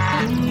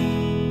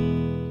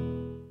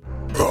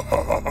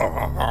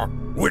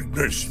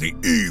 Witness the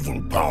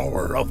evil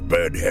power of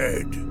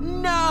Bedhead.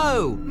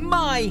 No!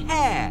 My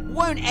hair!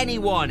 Won't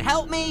anyone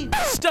help me?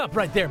 Stop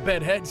right there,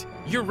 Bedheads.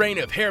 Your reign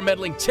of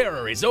hair-meddling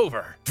terror is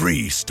over.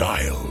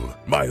 Freestyle,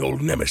 my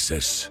old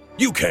nemesis.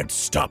 You can't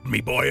stop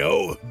me,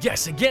 boyo.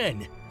 Guess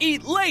again.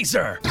 Eat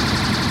laser!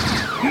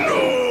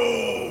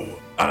 No!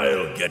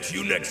 I'll get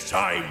you next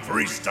time,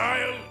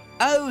 Freestyle.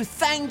 Oh,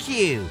 thank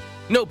you.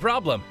 No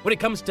problem. When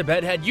it comes to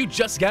Bedhead, you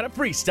just gotta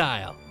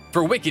freestyle.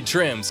 For wicked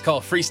trims,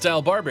 call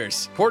Freestyle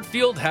Barbers,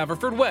 Portfield,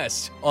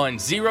 Haverfordwest, on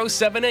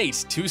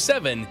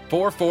 07827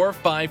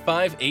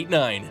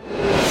 445589.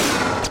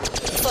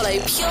 Follow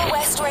Pure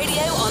West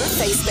Radio on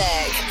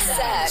Facebook.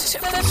 Search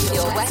for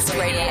Pure West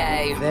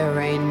Radio. There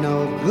ain't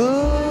no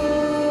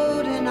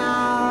good in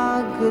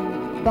our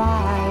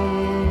goodbye.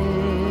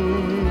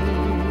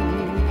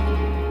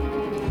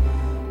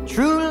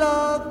 True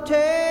love takes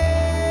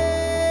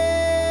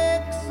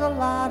a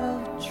lot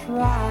of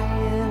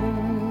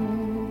trying.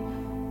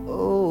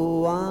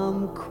 Oh,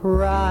 I'm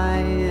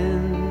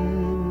crying.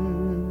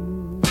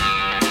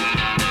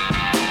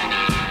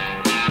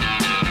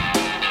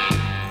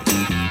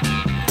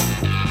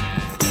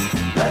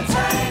 Let's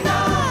hang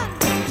on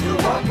to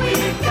what we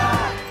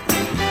got.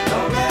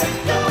 Don't let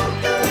go,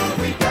 girl.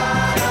 We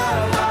got a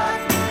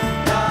lot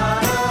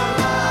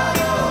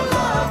of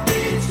love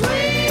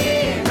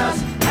between us.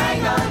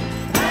 Hang on,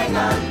 hang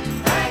on,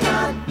 hang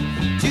on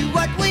to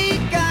what we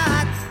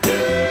got.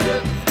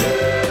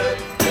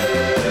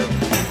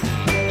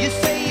 You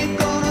say you're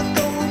gonna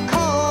go and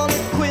call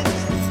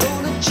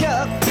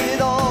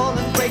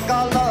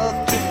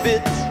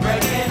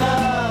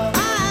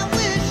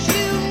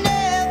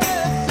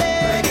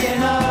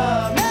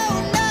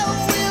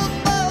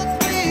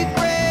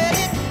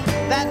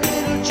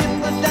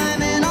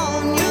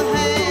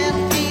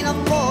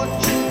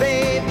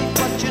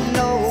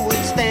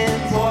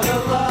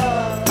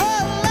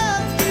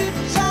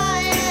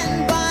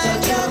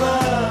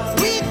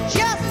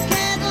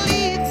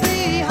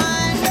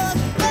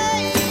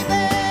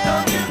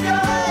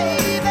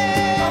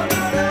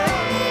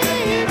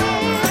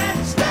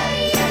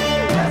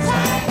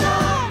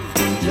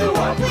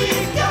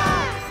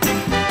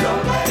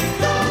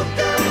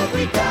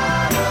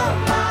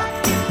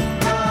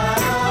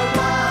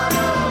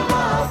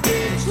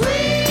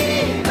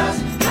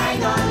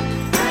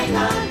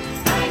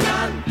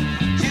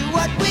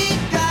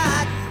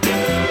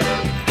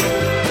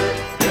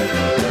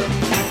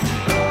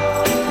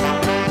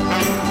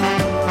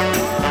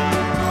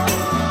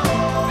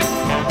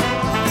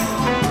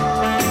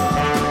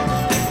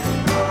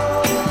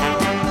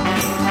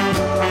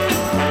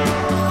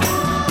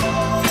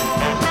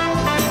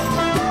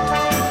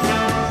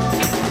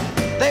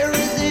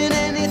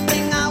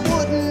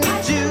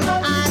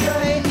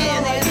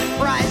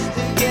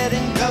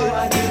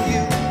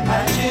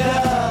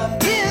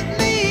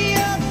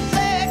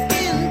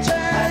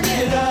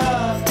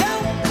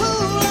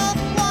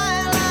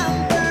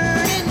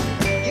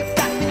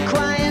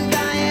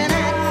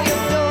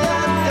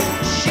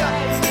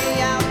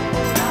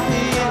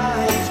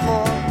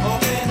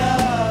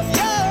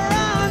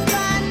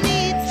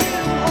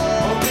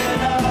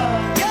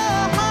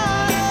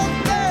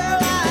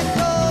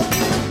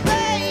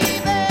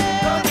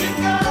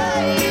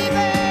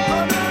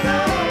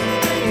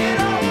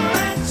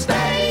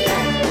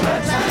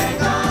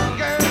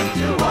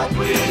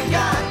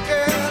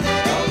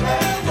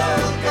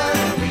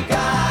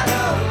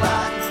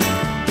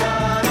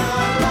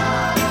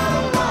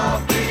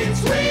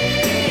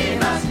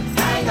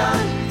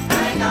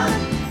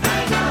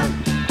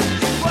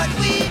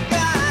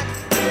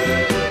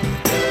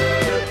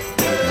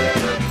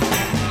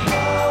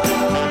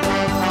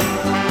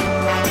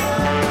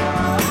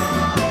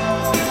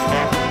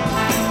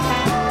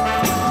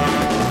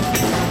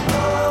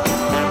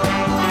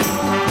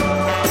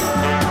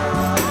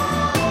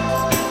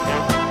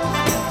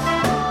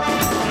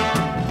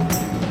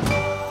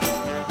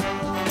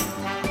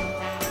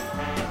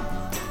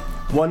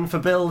One for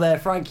Bill there,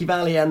 Frankie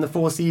Valli and the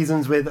Four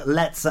Seasons with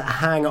Let's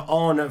Hang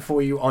On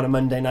for you on a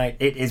Monday night.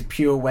 It is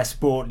Pure West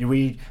Sport.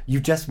 You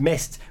just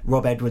missed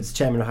Rob Edwards,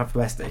 Chairman of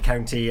Haverfordwest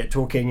County,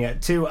 talking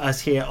to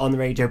us here on the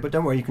radio, but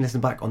don't worry, you can listen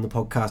back on the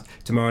podcast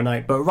tomorrow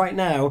night. But right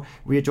now,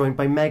 we are joined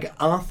by Meg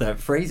Arthur.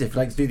 Fraser, if you'd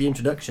like to do the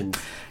introductions.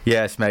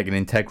 Yes, Meg, an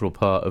integral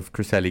part of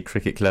Cresselly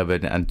Cricket Club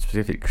and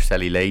specifically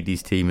Cresselly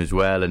ladies team as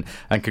well, and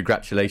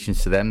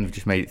congratulations to them. They've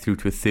just made it through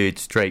to a third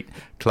straight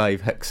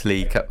Clive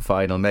Huxley Cup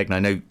final. Meg, and I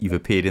know you've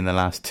appeared in the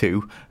last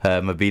two.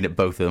 I've been at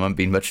both of them. I haven't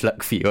been much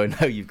luck for you. I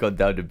know you've gone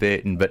down to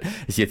Burton, but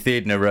it's your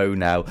third in a row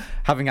now.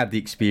 Having had the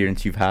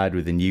experience you've had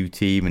with a new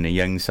team and a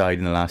young side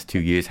in the last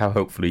 2 years, how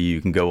hopefully you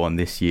can go on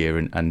this year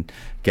and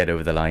get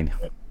over the line?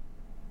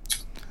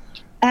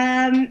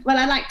 Well,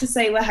 I like to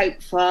say we're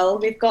hopeful.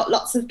 We've got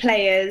lots of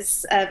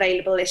players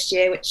available this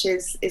year, which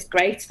is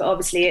great, but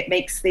obviously it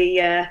makes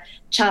the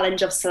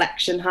challenge of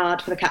selection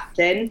hard for the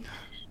captain.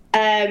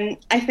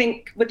 I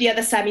think with the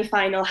other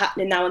semi-final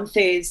happening now on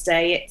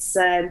Thursday, it's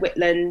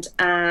Whitland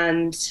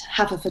and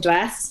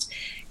Haverfordwest.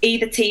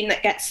 Either team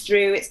that gets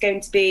through, it's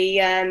going to be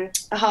a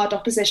hard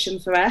opposition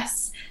for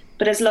us.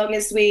 But as long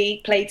as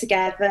we play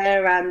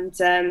together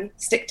and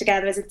stick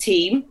together as a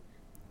team,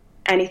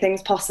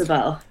 anything's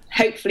possible.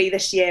 Hopefully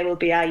this year will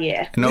be our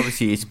year. And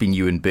obviously it's been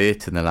you and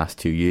Burton the last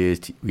 2 years.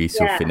 We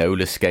saw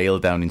Finola Scale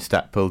down in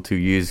Stackpole 2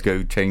 years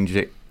ago change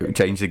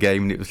the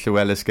game, and it was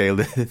Llewellyn Scale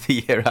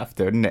the year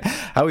after, isn't it?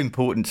 How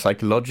important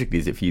psychologically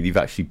is it for you that you've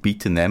actually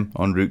beaten them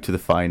en route to the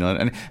final?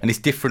 And it's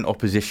different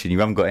opposition. You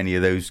haven't got any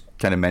of those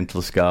kind of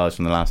mental scars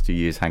from the last 2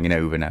 years hanging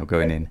over now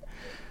going in.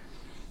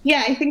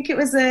 Yeah, I think it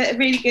was a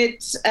really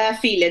good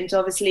feeling to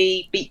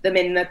obviously beat them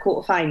in the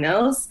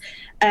quarterfinals.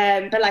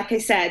 But like I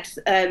said,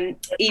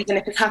 even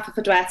if it's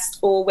Haverfordwest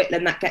or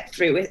Whitland that get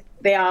through,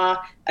 they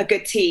are a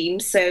good team.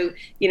 So,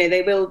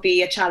 they will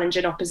be a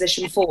challenging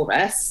opposition for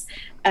us.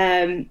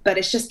 But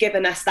it's just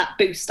given us that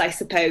boost, I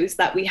suppose,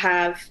 that we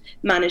have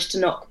managed to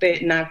knock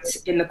Burton out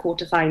in the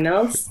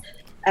quarterfinals.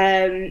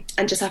 And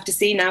just have to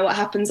see now what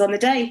happens on the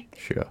day.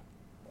 Sure.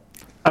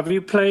 Have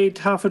you played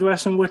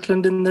Haverfordwest and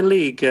Whitland in the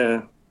league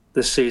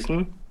this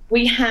season?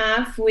 We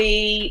have.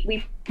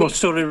 What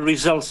sort of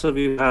results have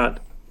you had?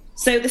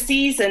 So the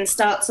season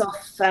starts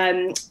off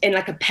in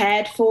like a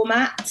paired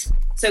format.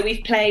 So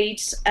we've played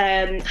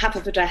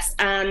Haverfordwest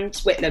and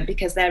Whitland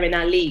because they're in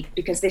our league,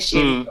 because this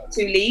year we've got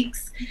two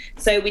leagues.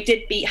 So we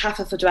did beat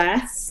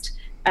Haverfordwest.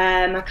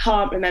 I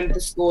can't remember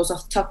the scores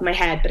off the top of my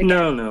head, but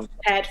again, no.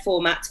 Paired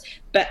format.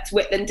 But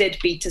Whitland did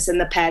beat us in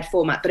the paired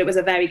format, but it was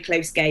a very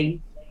close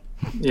game.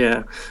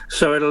 Yeah,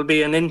 so it'll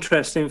be an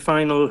interesting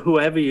final,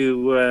 whoever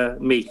you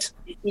meet.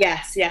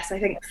 Yes, I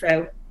think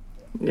so.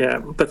 Yeah,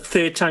 but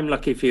third time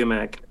lucky for you,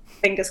 Meg.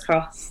 Fingers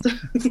crossed.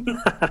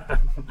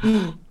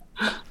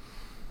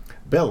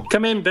 Bill.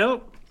 Come in,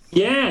 Bill.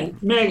 Yeah,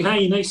 Meg,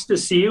 hi, nice to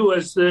see you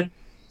as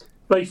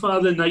by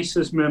far the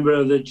nicest member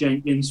of the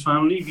Jenkins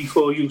family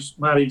before you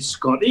married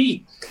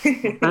Scotty.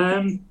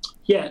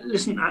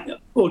 Listen,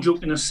 all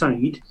joking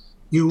aside,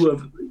 you're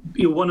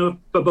one of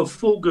about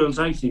four girls,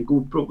 I think,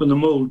 who've broken the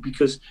mould,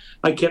 because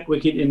I kept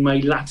wicket in my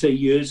latter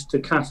years to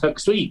Kath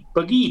Huxley,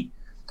 Buggy,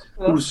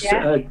 who's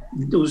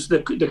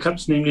the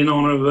cup's named in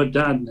honour of her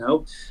dad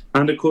now.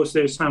 And, of course,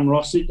 there's Sam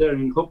Rossiter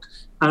in Hook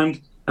and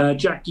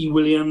Jackie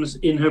Williams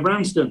in her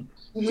Branston.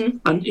 Mm-hmm.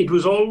 And it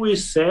was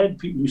always said,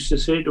 people used to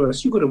say to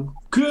us, you've got a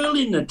girl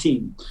in the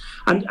team.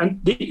 And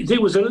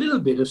there was a little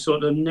bit of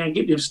sort of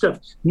negative stuff.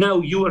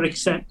 Now you are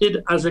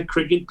accepted as a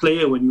cricket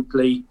player when you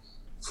play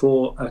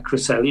for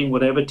Cresselly and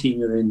whatever team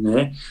you're in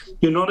there.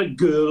 You're not a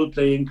girl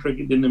playing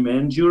cricket in the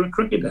men's, you're a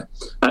cricketer.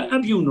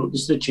 Have you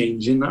noticed a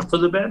change in that for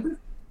the better?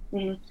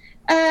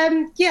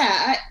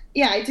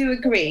 I do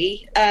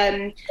agree.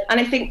 And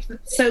I think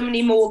so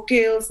many more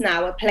girls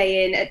now are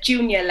playing at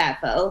junior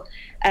level,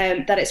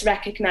 that it's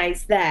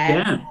recognised there.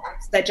 Yeah.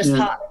 They're just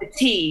part of the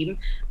team.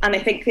 And I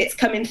think it's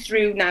coming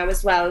through now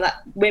as well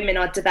that women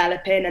are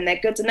developing and they're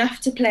good enough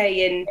to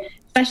play in,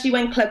 especially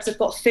when clubs have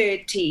got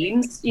third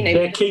teams.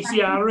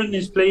 Casey Aaron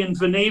is playing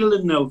for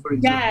Neyland now, for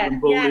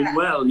example, bowling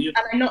well. And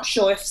I'm not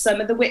sure if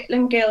some of the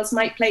Whitland girls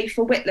might play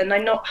for Whitland.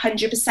 I'm not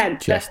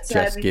 100%.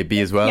 Jess Gibby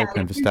as well,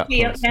 playing for Stackpole.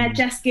 Yeah,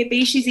 Jess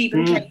Gibby. She's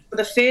even played for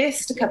the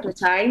first a couple of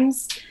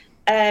times.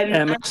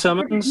 Emma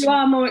Summons.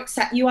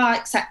 You are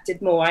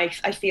accepted more,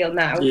 I feel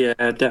now. Yeah,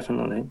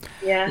 definitely.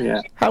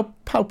 Yeah.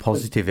 How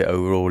positive it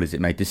overall is it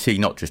made to see,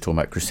 not just talking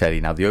about Cresselly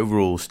now, the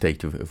overall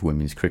state of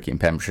women's cricket in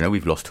Pembrokeshire? I know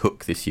we've lost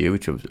Hook this year,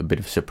 which was a bit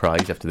of a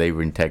surprise after they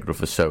were integral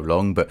for so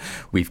long, but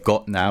we've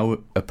got now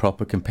a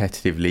proper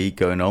competitive league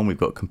going on. We've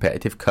got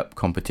competitive cup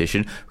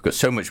competition. We've got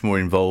so much more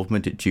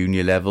involvement at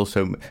junior level,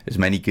 so as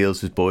many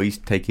girls as boys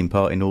taking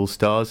part in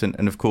All-Stars,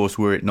 and of course,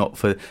 were it not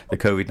for the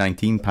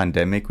COVID-19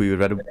 pandemic, we would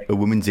have had a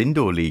women's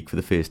indoor league for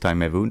the first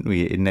time ever, wouldn't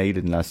we, in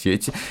Neyland last year?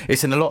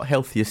 It's in a lot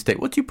healthier state.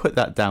 What do you put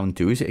that down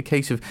to? Is it a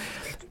case of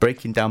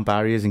breaking down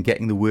barriers and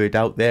getting the word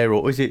out there,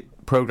 or is it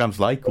programmes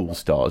like All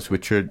Stars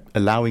which are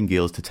allowing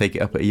girls to take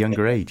it up at a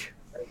younger age?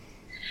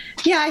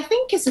 Yeah, I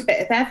think it's a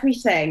bit of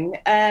everything.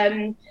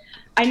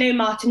 I know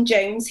Martin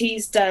Jones,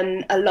 he's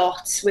done a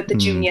lot with the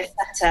junior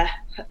setup,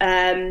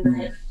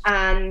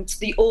 and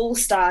the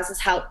All-Stars has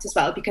helped as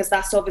well, because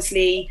that's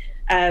obviously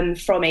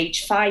from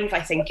age 5,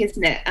 I think,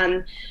 isn't it?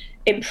 And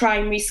in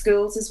primary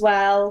schools as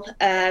well,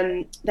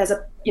 there's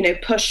a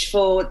push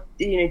for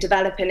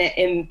developing it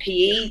in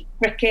PE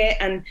cricket,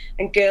 and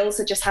girls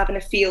are just having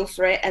a feel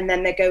for it, and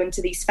then they're going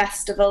to these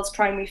festivals,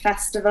 primary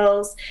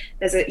festivals.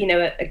 There's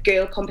a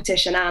girl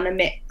competition and a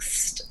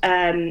mixed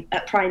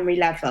at primary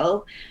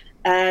level,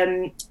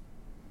 and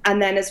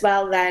then as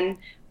well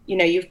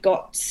you've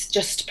got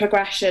just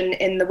progression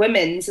in the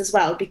women's as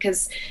well,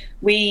 because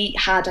we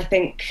had, I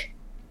think,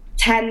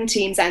 10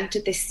 teams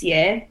entered this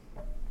year.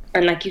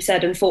 And like you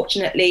said,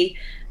 unfortunately,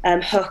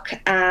 Hook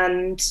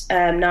and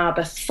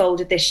Narberth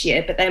folded this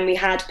year. But then we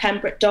had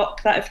Pembroke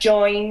Dock that have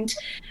joined.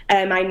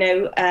 I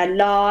know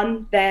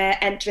Larne, they're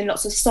entering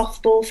lots of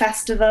softball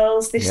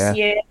festivals this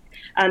year,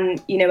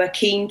 and are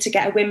keen to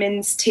get a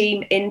women's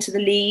team into the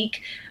league.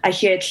 I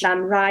heard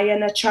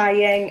Llanryan are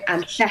trying,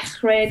 and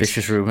Llechrid.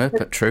 Vicious rumour,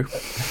 but true.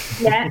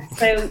 Yeah,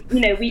 so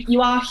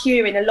you are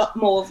hearing a lot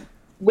more,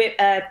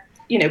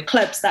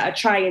 clubs that are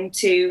trying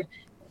to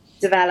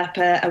develop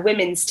a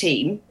women's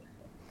team.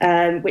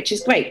 Which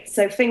is great.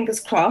 So fingers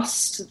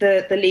crossed,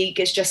 the league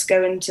is just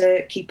going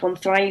to keep on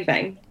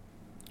thriving.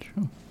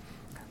 Sure.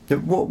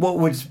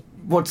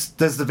 What's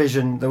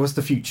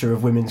the future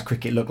of women's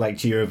cricket look like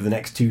to you over the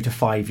next 2 to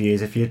 5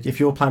 years? If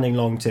you're planning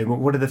long term,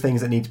 what are the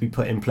things that need to be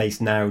put in place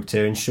now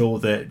to ensure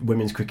that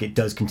women's cricket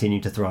does continue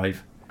to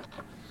thrive?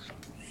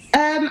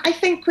 I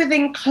think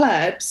within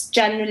clubs,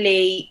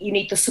 generally, you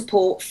need the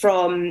support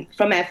from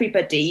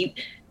everybody.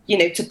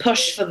 To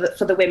push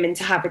for the women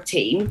to have a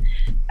team,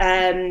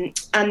 and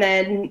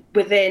then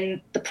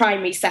within the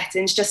primary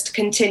settings, just to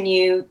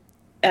continue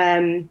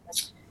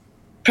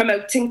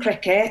promoting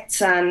cricket,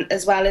 and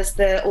as well as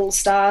the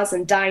All-Stars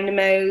and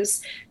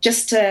Dynamos,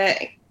 just to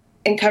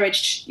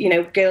encourage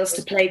girls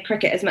to play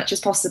cricket as much as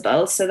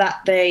possible, so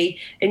that they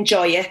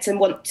enjoy it and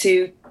want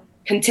to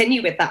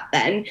continue with that.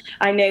 Then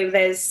I know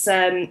there's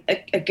a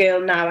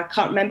girl now, I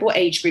can't remember what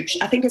age group,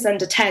 I think it's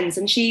under 10s,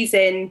 and she's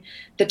in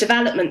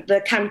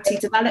the county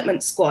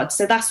development squad.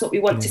 So that's what we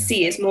want to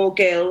see, is more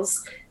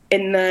girls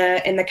in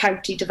the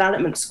county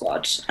development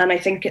squad, and I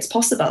think it's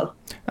possible.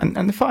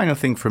 And the final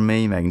thing from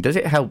me, Megan, does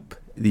it help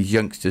these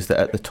youngsters that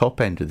are at the top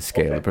end of the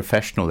scale, the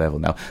professional level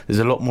now? There's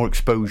a lot more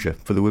exposure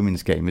for the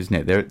women's game, isn't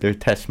it? There are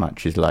test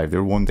matches live, there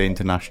are one-day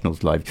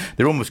internationals live.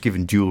 They're almost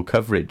given dual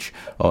coverage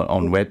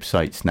on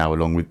websites now,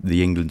 along with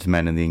the England's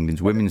men and the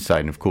England's women's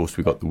side. And of course,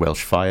 we've got the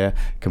Welsh Fire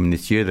coming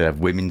this year. They have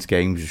women's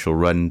games which will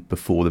run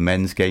before the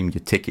men's game.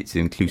 Your tickets are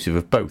inclusive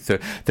of both. So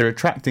they're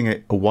attracting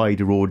a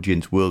wider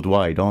audience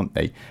worldwide, aren't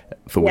they,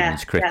 for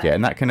women's cricket?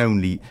 And that can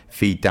only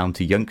feed down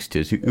to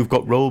youngsters who've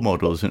got role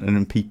models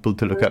and people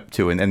to look up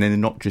to, and then they're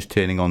not just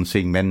turning on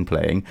seeing men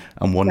playing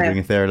and wondering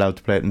if they're allowed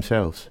to play it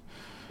themselves.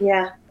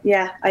 Yeah,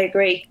 I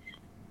agree.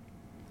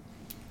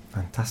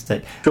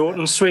 Fantastic. Short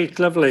and sweet,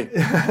 lovely.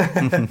 So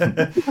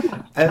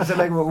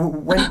Megan,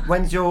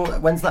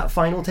 when's that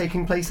final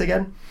taking place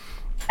again?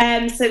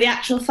 So the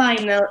actual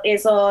final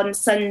is on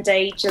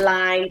Sunday,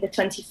 July the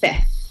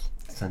 25th.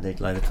 Sunday,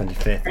 July the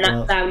 25th. And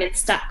that's down in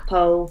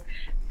Stackpole.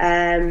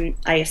 I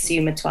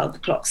assume a 12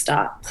 o'clock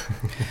start.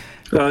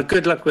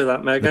 Good luck with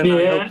that, Megan.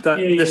 I hope that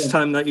this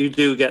time that you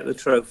do get the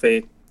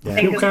trophy. Yeah.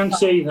 You can't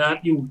say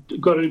that. You've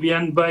got to be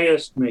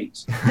unbiased,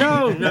 mate.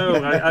 No.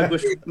 I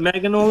wish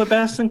Megan all the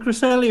best and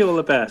Chriselli all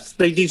the best.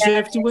 They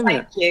deserve to win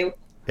it. Thank you.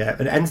 Yeah,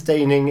 an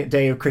entertaining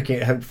day of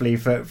cricket, hopefully,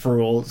 for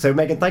all. So,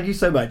 Megan, thank you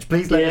so much.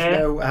 Please let us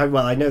know how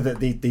well. I know that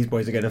these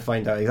boys are going to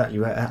find out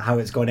exactly how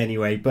it's gone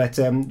anyway. But,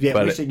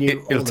 wishing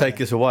you it'll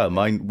take us a while.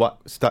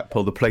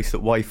 Stackpole, the place that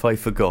Wi-Fi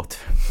forgot.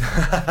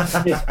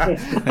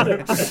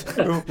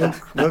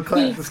 we'll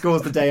collect the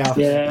scores the day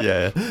after.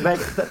 Yeah. Meg,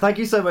 thank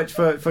you so much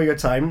for your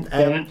time.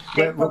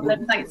 No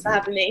problem. Thanks for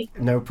having me.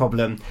 No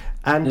problem.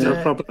 And,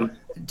 no problem.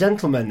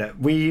 Gentlemen,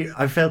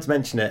 I failed to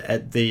mention it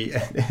at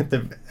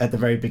the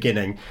very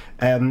beginning,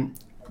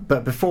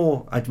 but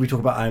before we talk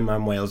about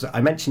Ironman Wales,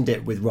 I mentioned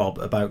it with Rob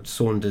about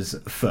Saunders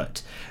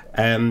Foot,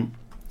 and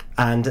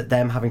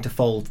them having to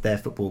fold their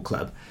football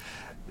club.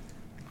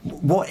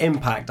 What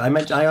impact?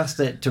 I asked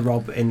it to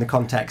Rob in the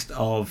context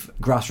of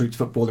grassroots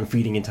football and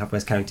feeding into South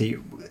West County.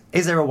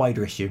 Is there a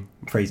wider issue,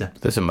 Fraser?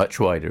 There's a much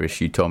wider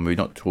issue, Tom. We're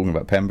not talking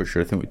about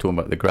Pembrokeshire. I think we're talking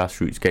about the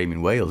grassroots game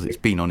in Wales. It's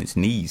been on its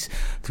knees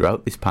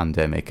throughout this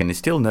pandemic, and there's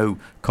still no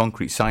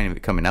concrete sign of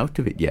it coming out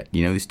of it yet.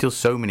 There's still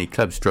so many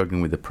clubs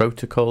struggling with the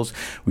protocols.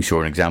 We saw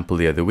an example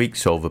the other week.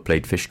 Solva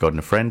played Fishguard in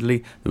a friendly.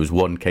 There was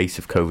one case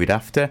of COVID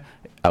after,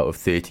 out of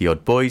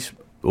 30-odd boys.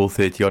 All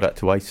 30-odd had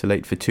to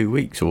isolate for 2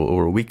 weeks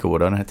or a week or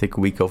whatever, and had to take a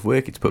week off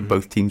work. It's put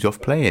both teams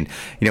off playing.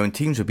 And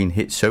teams have been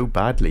hit so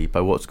badly by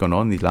what's gone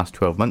on these last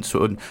 12 months.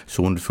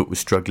 Saunders Foot was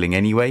struggling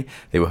anyway.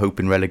 They were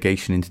hoping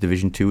relegation into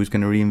Division 2 was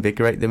going to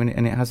reinvigorate them,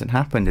 and it hasn't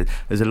happened.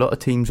 There's a lot of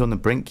teams on the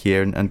brink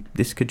here, and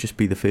this could just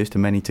be the first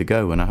of many to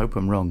go, and I hope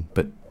I'm wrong,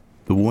 but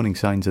the warning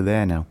signs are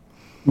there now.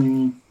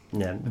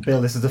 Yeah,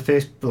 Bill, this is the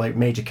first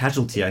major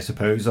casualty, I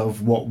suppose,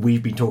 of what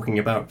we've been talking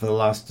about for the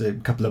last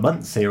couple of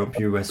months here on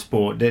Pure West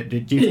Sport. Do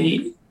you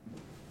think?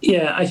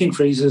 Yeah, I think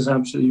Fraser's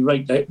absolutely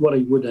right. What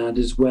I would add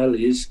as well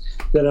is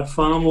there are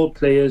far more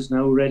players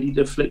now ready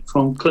to flip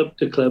from club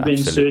to club in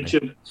search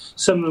of.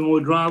 Some of them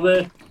would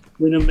rather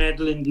win a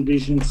medal in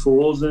Division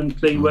 4 than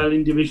play well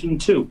in Division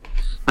 2,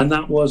 and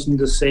that wasn't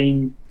the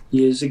same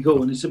years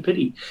ago, and it's a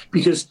pity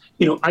because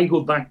I go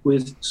back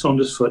with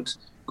Saundersfoot.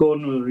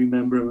 Gordon will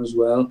remember him as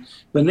well.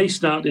 When they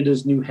started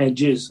as New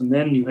Hedges and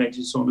then New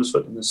Hedges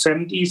Saundersfoot in the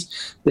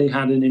 70s, they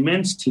had an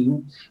immense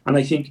team. And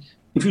I think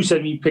if you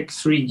said me pick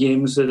 3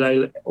 games that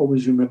I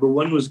always remember,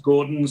 one was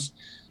Gordon's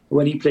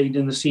when he played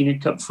in the Senior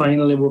Cup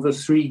final over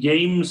 3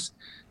 games.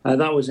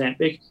 That was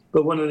epic.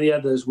 But one of the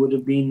others would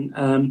have been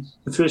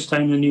the first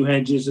time the New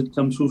Hedges had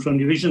come through from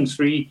Division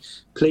 3,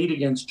 played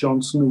against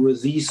Johnson, who were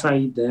the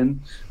side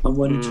then, and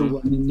won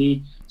 2-1 in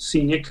the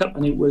Senior Cup.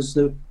 And it was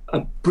a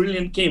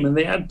brilliant game, and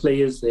they had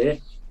players there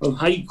of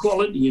high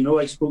quality.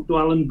 I spoke to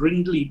Alan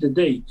Brindley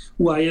today,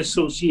 who I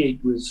associate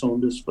with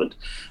Saundersfoot,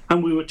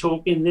 and we were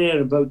talking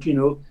there about,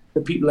 the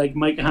people like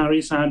Mike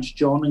Harris, Hadge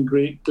John and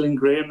Glenn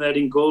Graham there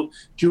in goal.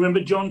 Do you remember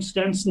John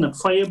Stenson at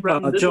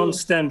Firebrand? John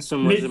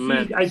Stenson was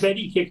immense. I bet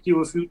he kicked you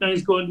a few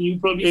times, Gordon. You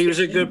probably. He was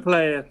a good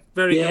player.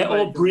 Very good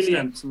player.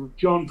 Brilliant. Stenson.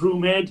 John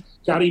Broomhead,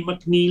 Gary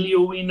McNeely,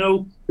 who we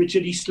know,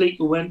 Richard Eastlake,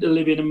 who went to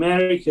live in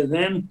America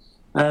then.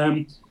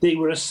 They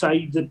were a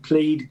side that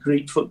played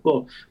great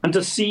football. And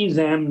to see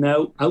them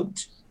now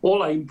out,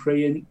 all I'm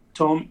praying,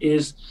 Tom,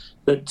 is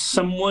that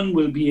someone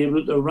will be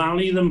able to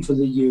rally them for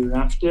the year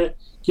after,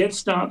 get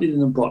started in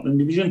the bottom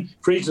division.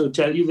 Fraser will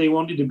tell you they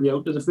wanted to be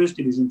out of the first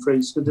division,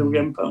 Fraser, because they were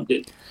getting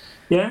pounded.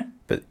 Yeah?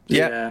 But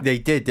they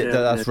did.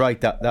 That's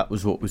right. That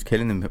was what was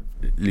killing them,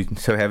 losing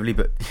so heavily.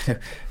 But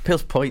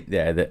Bill's point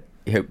there that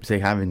he hopes they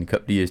have in a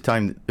couple of years'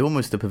 time,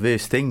 almost the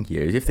perverse thing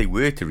here is if they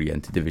were to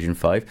re-enter Division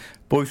 5,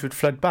 boys would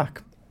flood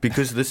back.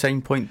 Because of the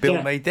same point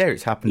Bill made there.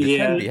 It's happened to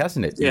Tenby,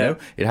 hasn't it?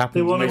 It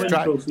happened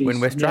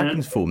when West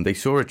Dragons formed. They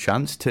saw a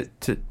chance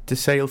to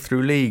sail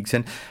through leagues.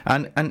 And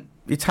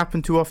it's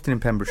happened too often in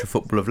Pembrokeshire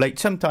football of late.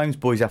 Sometimes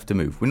boys have to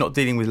move. We're not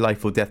dealing with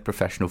life or death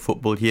professional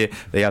football here.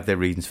 They have their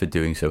reasons for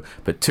doing so.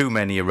 But too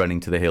many are running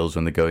to the hills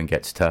when the going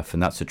gets tough.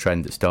 And that's a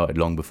trend that started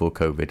long before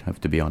COVID, I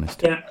have to be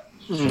honest. Yeah.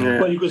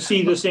 Well, you could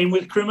see the same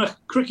with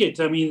Cricket.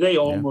 I mean, they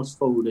almost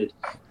folded.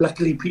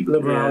 Luckily, people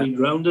have rallied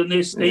round and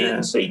they're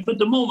staying safe at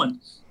the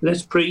moment.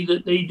 Let's pray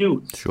that they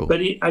do. Sure.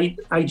 But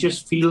I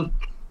just feel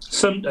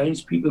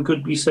sometimes people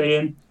could be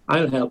saying,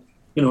 I'll help.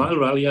 I'll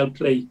rally, I'll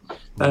play.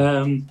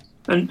 And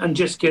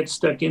just get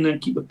stuck in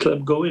and keep a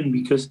club going,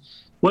 because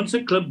once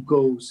a club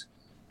goes,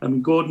 I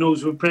mean, God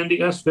knows with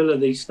Prendergast Villa,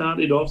 they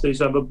started off, they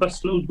used to have a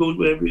busload going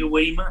to every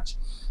away match.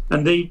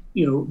 And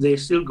they're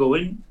still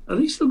going. Are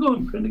they still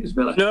going, Prendergast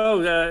Villa?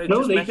 No,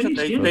 they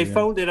finished. They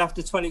folded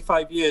after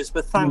 25 years,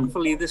 but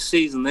thankfully this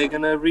season they're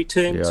going to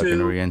return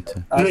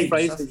re-enter. As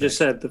Fraser just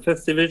said, the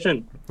 5th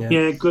division.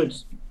 Yeah, good.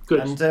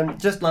 And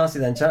just lastly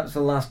then, chaps, for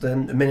the last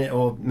minute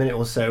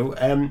or so,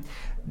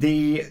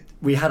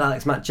 we had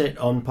Alex Matchett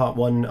on part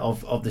 1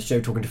 of the show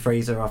talking to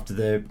Fraser after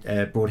the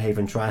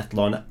Broadhaven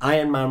Triathlon.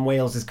 Ironman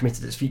Wales has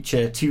committed its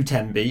future to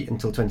Tenby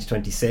until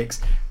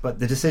 2026, but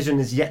the decision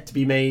is yet to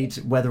be made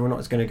whether or not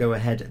it's going to go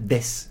ahead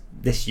this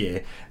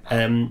year.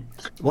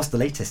 What's the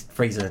latest,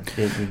 Fraser?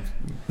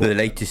 The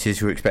latest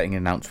is we're expecting an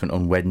announcement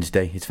on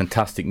Wednesday. It's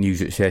fantastic news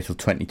that it's here till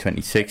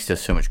 2026.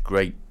 There's so much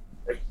great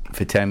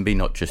for Tenby,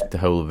 not just the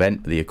whole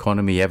event, but the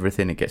economy,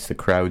 everything. It gets the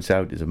crowds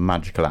out. There's a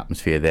magical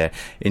atmosphere there.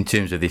 In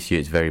terms of this year,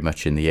 it's very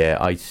much in the air.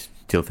 I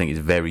still think it's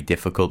very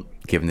difficult,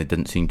 given there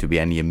doesn't seem to be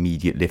any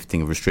immediate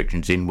lifting of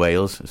restrictions in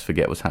Wales. Let's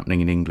forget what's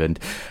happening in England.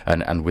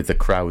 And with the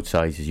crowd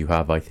sizes you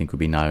have, I think would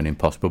be nigh on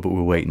impossible, but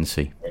we'll wait and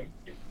see.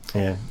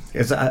 Yeah,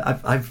 because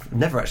I've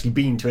never actually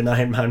been to an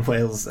Ironman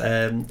Wales.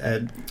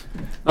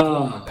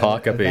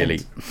 Parker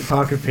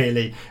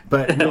Pearly,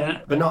 but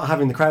not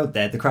having the crowd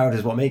there. The crowd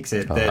is what makes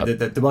it.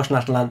 The Welsh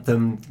national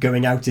anthem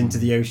going out into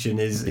the ocean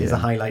is a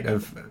highlight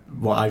of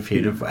what I've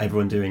heard of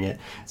everyone doing it.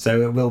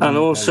 So it will be. And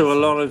also a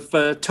lot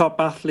of top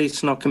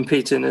athletes not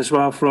competing as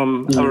well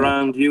from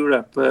around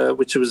Europe,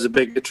 which was a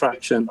big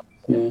attraction.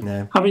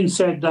 Yeah. Having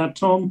said that,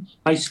 Tom,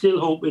 I still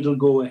hope it'll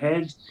go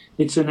ahead.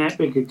 It's an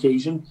epic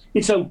occasion.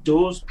 It's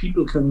outdoors.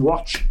 People can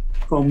watch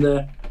from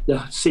the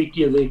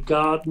safety of their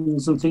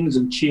gardens and things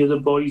and cheer the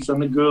boys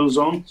and the girls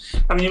on.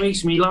 I mean, it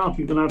makes me laugh.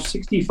 You can have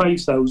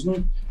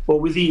 65,000, or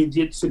with the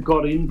idiots that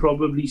got in,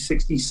 probably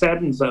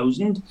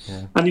 67,000.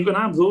 Yeah. And you can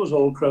have those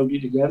all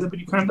crowded together, but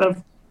you can't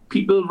have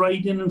people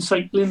riding and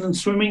cycling and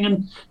swimming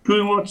and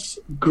doing what's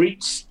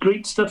great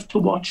stuff to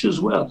watch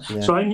as well. Yeah. So